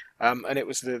really. And it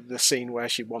was the scene where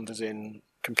she wanders in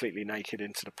completely naked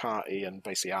into the party and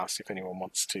basically asks if anyone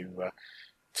wants to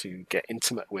get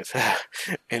intimate with her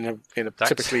in a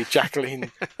typically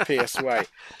Jacqueline Pierce way.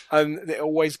 And it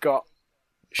always got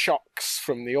shocks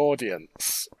from the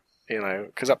audience,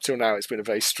 because up till now it's been a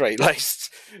very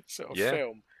straight-laced sort of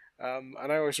film.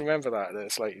 And I always remember that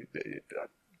it's like,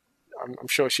 I'm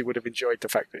sure she would have enjoyed the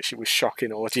fact that she was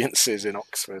shocking audiences in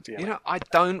Oxford. I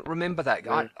don't remember that.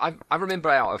 Yeah. I remember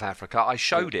Out of Africa. I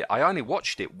showed it. I only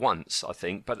watched it once, I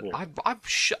think, but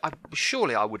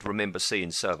surely I would remember seeing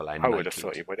Servalan. I would have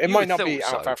thought you would. It might not be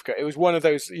Out of Africa. It was one of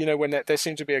those, when there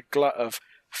seemed to be a glut of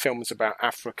films about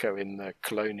Africa in the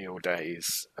colonial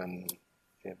days, and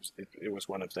it was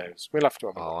one of those. We'll have to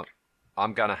have a look.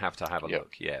 I'm going to have a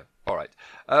look, yeah. All right.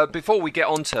 Before we get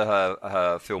on to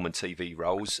her film and TV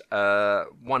roles,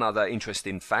 one other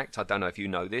interesting fact, I don't know if you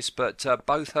know this, but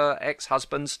both her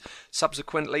ex-husbands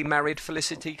subsequently married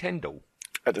Felicity Kendall.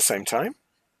 At the same time?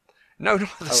 No,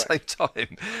 not at the same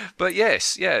time. But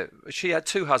yes, she had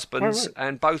two husbands,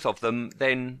 and both of them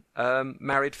then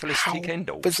married Felicity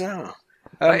Kendall. Bizarre.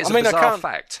 That is a bizarre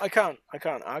fact. I can't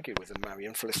argue with them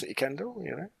marrying Felicity Kendall,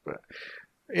 but...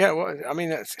 Yeah, well, I mean,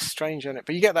 that's strange, isn't it?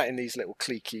 But you get that in these little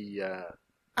cliquey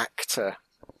actor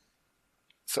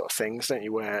sort of things, don't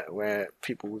you? Where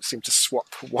people seem to swap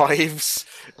wives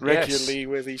regularly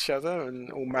with each other and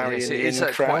all marry in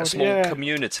the crowd. Quite a small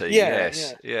community. Yeah.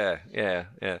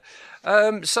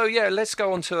 So let's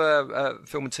go on to her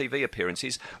film and TV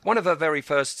appearances. One of her very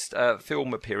first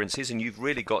film appearances, and you've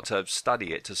really got to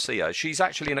study it to see her. She's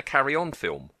actually in a Carry On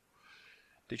film.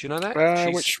 Did you know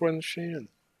that? Which one's she in?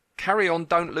 Carry On,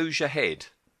 Don't Lose Your Head.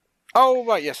 Oh,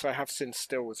 right, yes, I have seen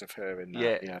stills of her in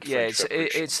that.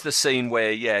 It's the scene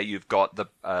where, you've got the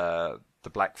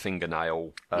black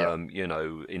fingernail,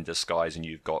 in disguise, and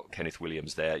you've got Kenneth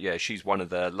Williams there. Yeah, she's one of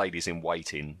the ladies in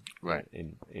waiting, right,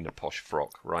 in a posh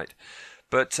frock, right.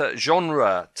 But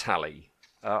genre tally,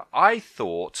 I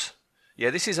thought,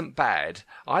 this isn't bad.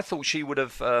 I thought she would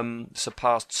have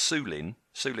surpassed Sulin.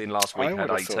 Sulin last week had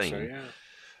 18. So, yeah.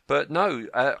 But no,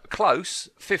 close,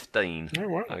 15. Oh,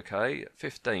 wow. Okay,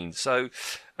 15. So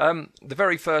the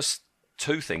very first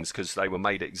two things, because they were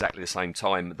made at exactly the same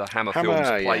time, the Hammer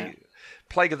films,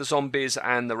 Plague of the Zombies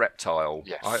and The Reptile.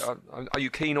 Yes. Are you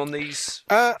keen on these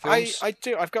films? I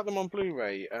do. I've got them on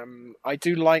Blu-ray. I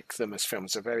do like them as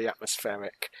films. They're very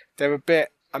atmospheric. They're a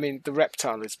bit... I mean, The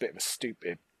Reptile is a bit of a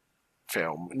stupid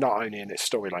film, not only in its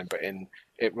storyline, but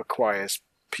it requires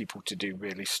people to do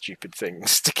really stupid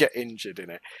things to get injured in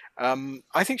it.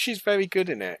 I think she's very good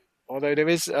in it, although there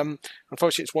is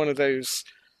unfortunately it's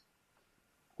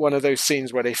one of those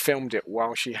scenes where they filmed it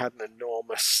while she had an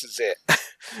enormous zit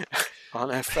on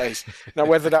her face. Now,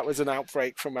 whether that was an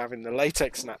outbreak from having the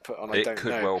latex nap put on, I don't know. It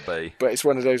could well be. But it's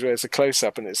one of those where it's a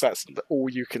close-up and that's all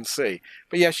you can see.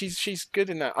 But yeah, she's good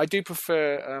in that. I do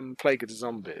prefer Plague of the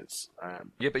Zombies.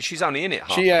 But she's only in it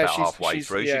halfway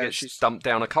through. Yeah, she gets dumped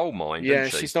down a coal mine,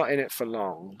 doesn't she? She's not in it for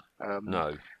long.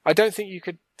 No. I don't think you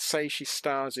could say she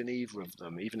stars in either of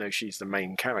them, even though she's the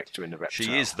main character in The Reptile.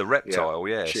 She is the Reptile,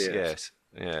 yes. She is.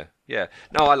 Yeah.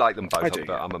 No, I like them both,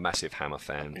 but I'm a massive Hammer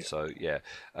fan, so yeah.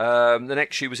 The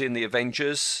next, she was in The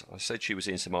Avengers. I said she was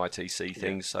in some ITC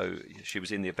things, so she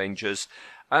was in The Avengers.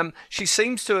 She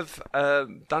seems to have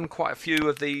done quite a few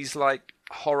of these, like,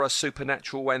 horror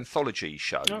supernatural anthology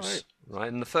shows. Right?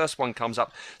 And the first one comes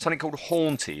up, something called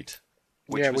Haunted,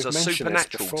 which was a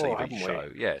supernatural TV show.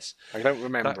 Yes. I don't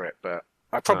remember it, but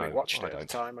I probably watched it at the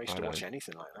time. I used to watch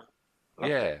anything like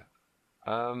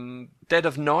that. Dead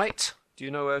of Night. Do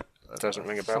you know a doesn't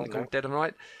ring a bell? No. Dead of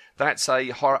Night. That's a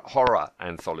horror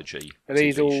anthology. Are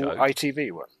these all show.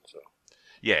 ITV ones? Or?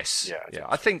 Yes. Yeah,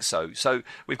 I think so. So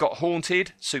we've got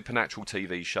Haunted, supernatural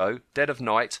TV show. Dead of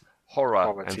Night,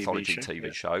 horror anthology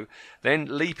TV show.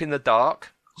 Then Leap in the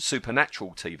Dark,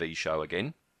 supernatural TV show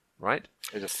again. Right.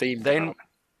 There's a theme. Then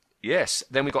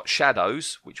Then we've got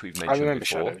Shadows, which we've mentioned remember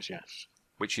before. Shadows, yes.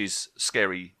 Which is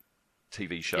scary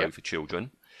TV show for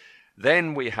children.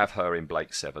 Then we have her in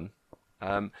Blake 7.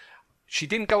 She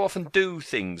didn't go off and do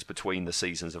things between the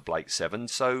seasons of Blake 7,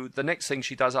 so the next thing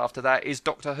she does after that is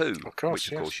Doctor Who, which of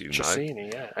course you know.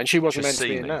 Jacini, yeah. And she wasn't meant to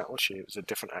be in that, was she? It was a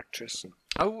different actress.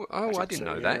 I didn't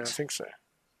know that. Yeah, I think so.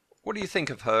 What do you think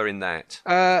of her in that?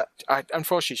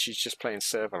 Unfortunately, she's just playing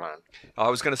Servalan. I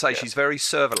was going to say she's very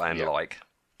Servalan-like,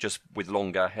 just with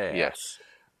longer hair. Yes.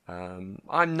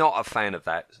 I'm not a fan of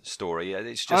that story.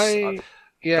 It's just...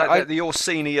 the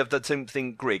Orsini of the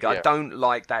thing Grig. I don't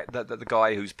like that the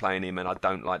guy who's playing him, and I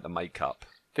don't like the makeup.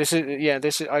 I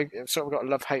sort of got a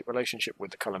love-hate relationship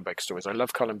with the Colin Baker stories. I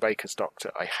love Colin Baker's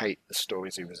Doctor. I hate the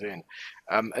stories he was in.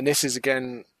 And this is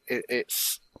again,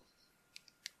 it's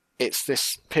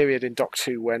this period in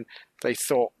Doctor Who when they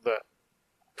thought that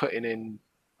putting in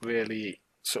really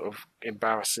sort of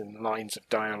embarrassing lines of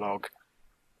dialogue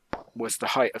was the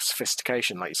height of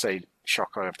sophistication, like you say,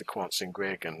 Shockeye of the Quanson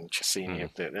Grig and Cassini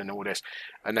and all this,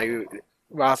 and they,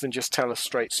 rather than just tell a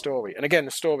straight story, and again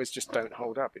the stories just don't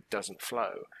hold up, it doesn't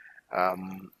flow.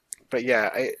 But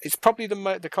yeah, it's probably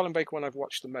the Colin Baker one I've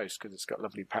watched the most because it's got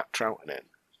lovely Pat Troughton in.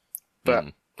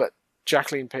 But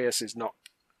Jacqueline Pearce is not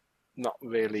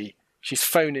really. She's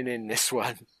phoning in this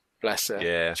one, bless her.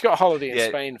 Yeah, she's got a holiday in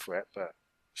Spain for it, but.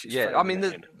 I mean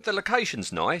the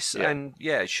location's nice, and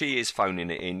she is phoning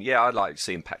it in. Yeah, I like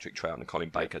seeing Patrick Troughton and Colin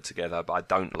Baker together, but I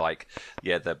don't like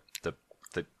the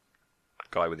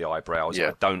guy with the eyebrows.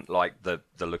 I don't like the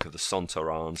look of the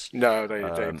Sontarans. No, they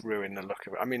ruin the look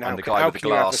of it. I mean, and the guy with the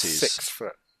glasses, 6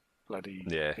 foot bloody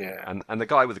and the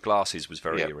guy with the glasses was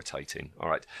very irritating. All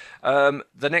right,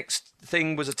 the next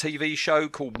thing was a TV show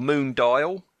called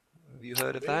Moondial. Have you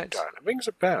heard of that? It rings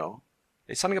a bell.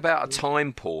 It's something about a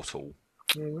time portal.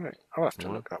 All right. I'll have to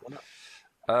look that one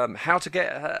up. How to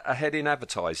Get Ahead in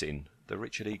Advertising, the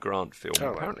Richard E. Grant film.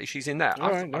 Apparently she's in that.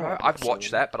 I've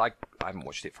watched that, but I haven't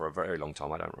watched it for a very long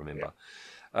time. I don't remember.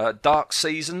 Dark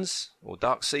Seasons, or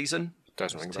Dark Season.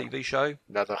 Doesn't ring a bell. TV show.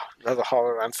 Another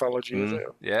horror anthology, is it?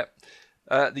 Yeah.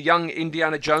 The Young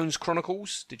Indiana Jones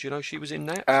Chronicles. Did you know she was in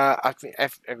that? I think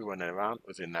everyone around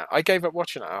was in that. I gave up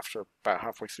watching it after about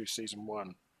halfway through season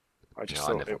 1. I just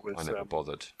thought it was. I never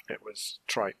bothered. It was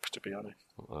tripe, to be honest.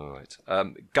 All right.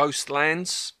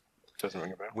 Ghostlands. Doesn't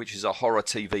ring a bell. Which is a horror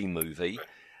TV movie.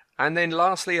 And then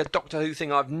lastly, a Doctor Who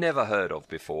thing I've never heard of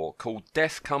before called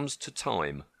Death Comes to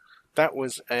Time. That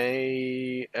was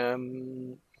a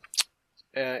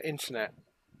internet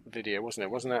video, wasn't it?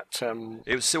 Wasn't that...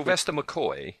 It was Sylvester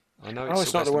McCoy. I know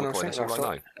it's not the one I'm thinking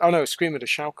of. Oh, no, Scream of the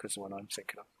Shalkers, the one I'm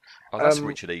thinking of. Oh, that's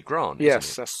Richard E. Grant,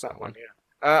 yes, that's that one, yeah.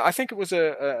 I think it was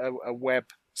a web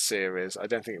series. I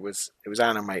don't think it was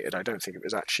animated. I don't think it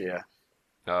was actually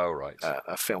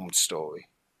a filmed story.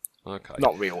 Okay.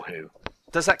 Not Real Who.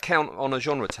 Does that count on a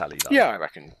genre tally though? Yeah, I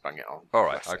reckon bang it on. All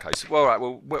right. Okay. So all right.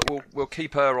 We'll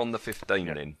keep her on the 15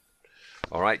 then.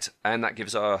 All right, and that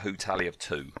gives her a Who tally of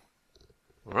 2.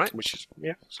 All right. Which is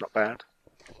it's not bad.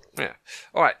 Yeah.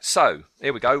 All right. So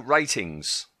here we go.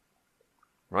 Ratings.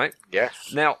 Right.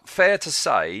 Yes. Now, fair to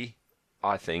say,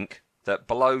 I think, that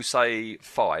below, say,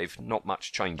 5, not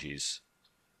much changes.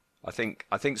 I think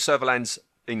Servalan's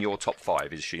in your top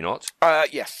 5, is she not?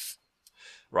 Yes.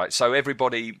 Right, so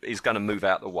everybody is going to move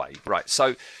out the way. Right,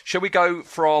 so shall we go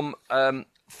from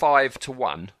 5 to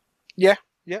 1? Yeah,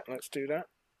 let's do that.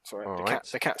 Sorry,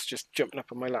 the cat's just jumping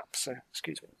up on my lap, so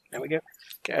excuse me. There we go.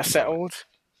 Get her settled.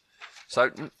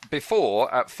 So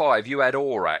before, at 5, you had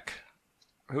Aurak.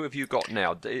 Who have you got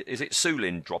now? Is it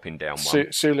Sulin dropping down 1?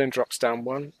 Sulin drops down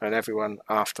 1, and everyone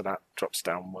after that drops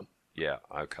down 1. Yeah,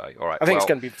 okay, all right. I think it's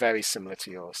going to be very similar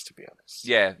to yours, to be honest.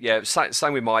 Yeah,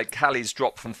 same with Mike. Callie's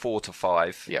dropped from 4 to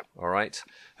 5. Yep. All right.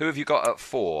 Who have you got at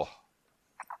 4?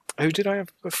 Who did I have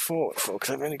before? Because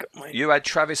I've only got mine. You had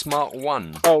Travis Mark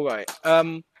 1. Oh, right.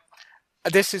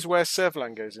 This is where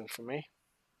Servalan goes in for me.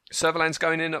 Servalan's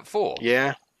going in at 4?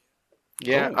 Yeah.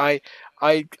 Yeah, oh.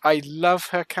 I love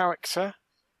her character,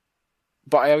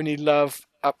 but I only love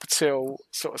up till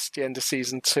sort of the end of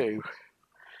season 2.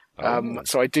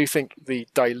 So I do think the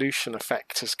dilution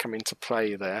effect has come into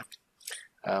play there.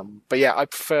 But yeah, I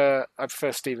prefer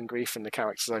Stephen Grief and the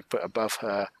characters I've put above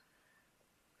her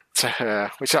to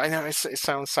her, which I know it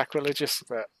sounds sacrilegious,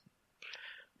 but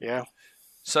yeah.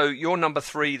 So your number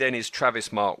 3 then is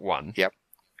Travis Mark 1. Yep.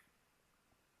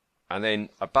 And then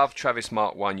above Travis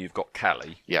Mark 1, you've got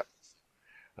Callie. Yep.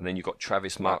 And then you've got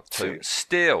Travis Mark 2.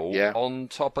 Still on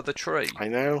top of the tree. I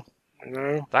know.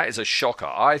 That is a shocker.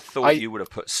 I thought you would have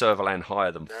put Servalan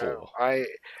higher than 4. I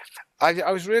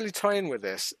was really toying with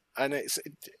this, and it's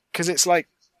because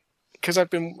I've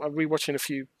been rewatching a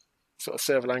few sort of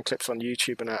Servalan clips on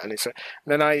YouTube and that, and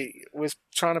then I was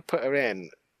trying to put her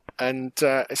in, and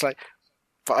it's like,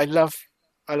 but I love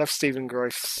Stephen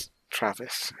Grief's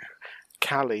Travis,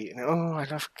 Callie. I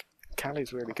love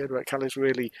Callie's really good. Right, Callie's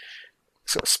really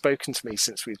sort of spoken to me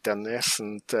since we've done this,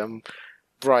 and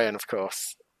Brian, of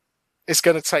course. It's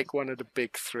going to take one of the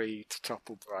big 3 to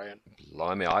topple Brian.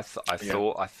 Blimey, I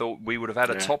thought we would have had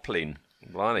a toppling.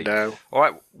 Blimey. No. All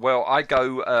right. Well, I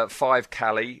go 5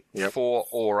 Callie, Yep. 4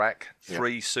 Aurak,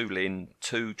 3 Sulin,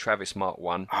 2 Travis Mark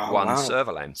 1, 1 wow.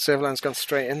 Servalan. Servalan's gone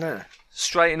straight in there.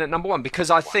 Straight in at number 1, because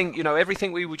I think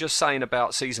everything we were just saying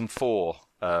about season 4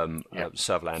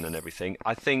 Servalan and everything.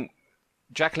 I think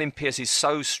Jacqueline Pearce is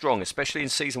so strong, especially in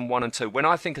season 1 and 2. When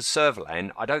I think of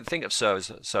Servalan, I don't think of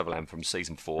Servalan from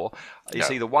season 4. It's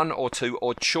either 1 or 2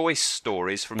 or choice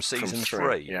stories from season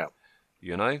 3. Yeah.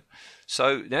 You know?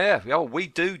 So, we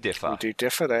do differ. We do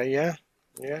differ there, yeah.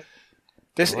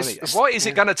 What is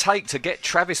it going to take to get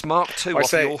Travis Mark II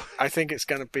off your... I think it's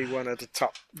going to be one of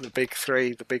the big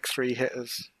three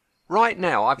hitters. Right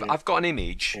now, I've got an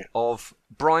image of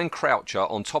Brian Croucher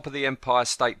on top of the Empire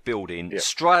State Building,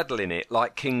 straddling it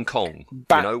like King Kong,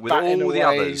 with all the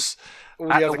others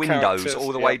at the windows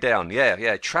all the way down.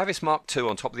 Yeah. Travis Mark II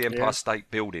on top of the Empire State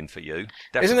Building for you.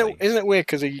 Definitely. Isn't it weird?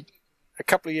 Because a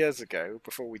couple of years ago,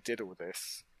 before we did all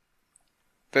this,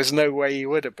 there's no way he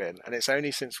would have been, and it's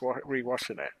only since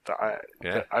rewatching it that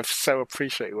I so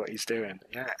appreciate what he's doing.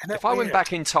 Yeah. If I went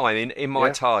back in time in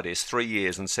my TARDIS 3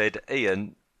 years and said,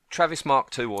 Ian, Travis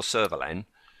Mark II or Servalan,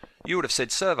 you would have said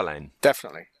Servalan.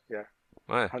 Definitely, yeah,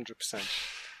 100%.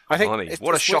 I think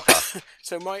what a shocker.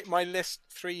 So my list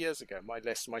 3 years ago, my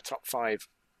top 5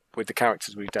 with the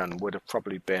characters we've done would have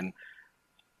probably been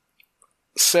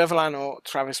Servalan or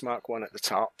Travis Mark I at the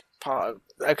top.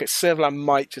 Servalan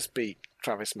might just be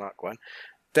Travis Mark I.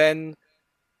 Then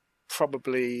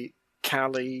probably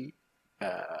Callie,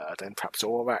 then perhaps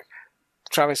Aurak.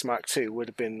 Travis Mark II would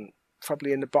have been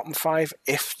probably in the bottom 5,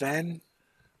 if then.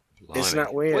 Blimey. Isn't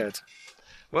that weird?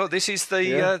 Well, this is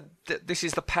the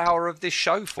power of this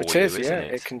show for you, isn't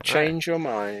it? It can change your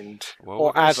mind.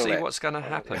 Well, we'll see what's going to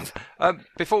happen.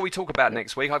 Before we talk about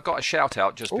next week, I've got a shout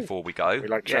out just before we go. We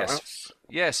like shout-outs.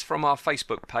 Yes, from our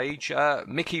Facebook page,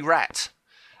 Mickey Rat.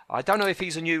 I don't know if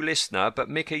he's a new listener, but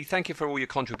Mickey, thank you for all your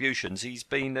contributions. He's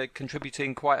been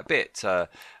contributing quite a bit over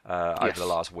the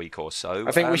last week or so.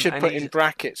 I think we should put in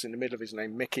brackets in the middle of his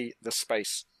name, Mickey the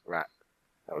Space Rat.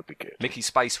 That would be good. Mickey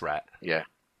Space Rat? Yeah.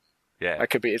 Yeah. That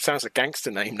could be. It sounds a gangster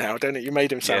name now, don't it? You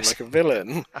made him sound like a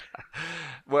villain.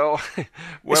 well,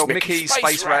 Mickey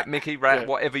Space Rat, Mickey Rat,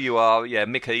 whatever you are,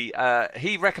 Mickey.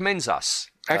 He recommends us.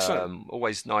 Excellent.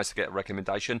 Always nice to get a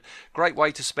recommendation. Great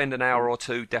way to spend an hour or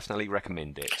two. Definitely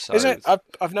recommend it. So, isn't it?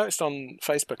 I've noticed on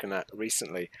Facebook and that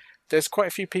recently. There's quite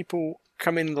a few people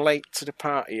come in late to the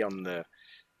party on the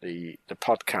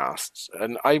podcasts,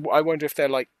 and I wonder if they're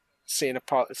like seeing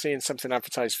something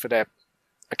advertised for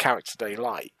a character they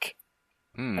like.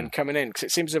 And coming in, because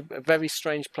it seems a very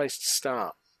strange place to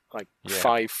start,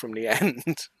 5 from the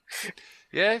end.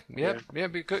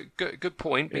 Good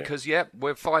point, because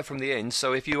we're 5 from the end,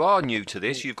 so if you are new to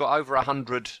this, you've got over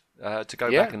 100 to go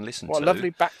back and listen to. What a lovely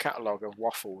back catalogue of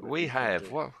waffle. We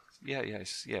have. Well,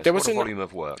 yes. There was what a volume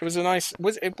of work. It was a nice...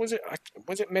 Was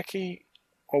it Mickey,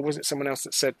 or was it someone else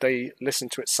that said they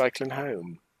listened to it cycling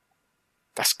home?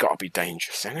 That's got to be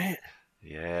dangerous, isn't it?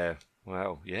 Yeah.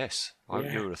 Well, yes. You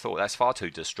would have thought that's far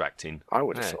too distracting. I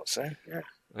would have thought so,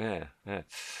 Yeah.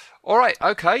 All right,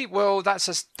 okay. Well, that's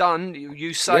us done.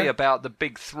 You say about the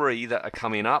big 3 that are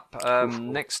coming up.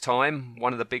 Next time,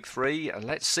 one of the big 3.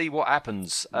 Let's see what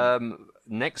happens.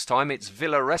 Next time, it's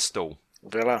Villa Restal.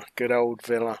 Villa. Good old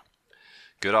Villa.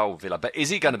 Good old Villa. But is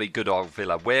he going to be good old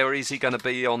Villa? Where is he going to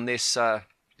be on this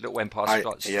little Empire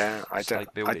State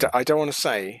Building? I don't want to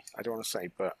say,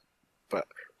 but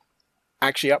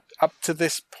actually, up to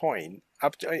this point,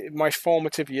 up to my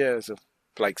formative years of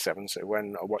Blake 7, so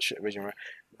when I watched it originally,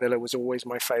 Villa was always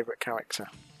my favourite character.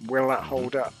 Will that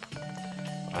hold up?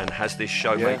 And has this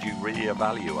show made you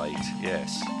reevaluate?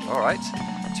 Yes. All right.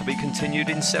 To be continued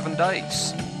in 7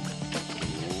 days.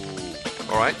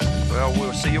 All right. Well,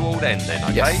 we'll see you all then,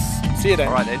 okay? Yes. See you then.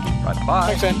 All right then. Right, bye.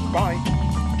 Thanks then. Bye.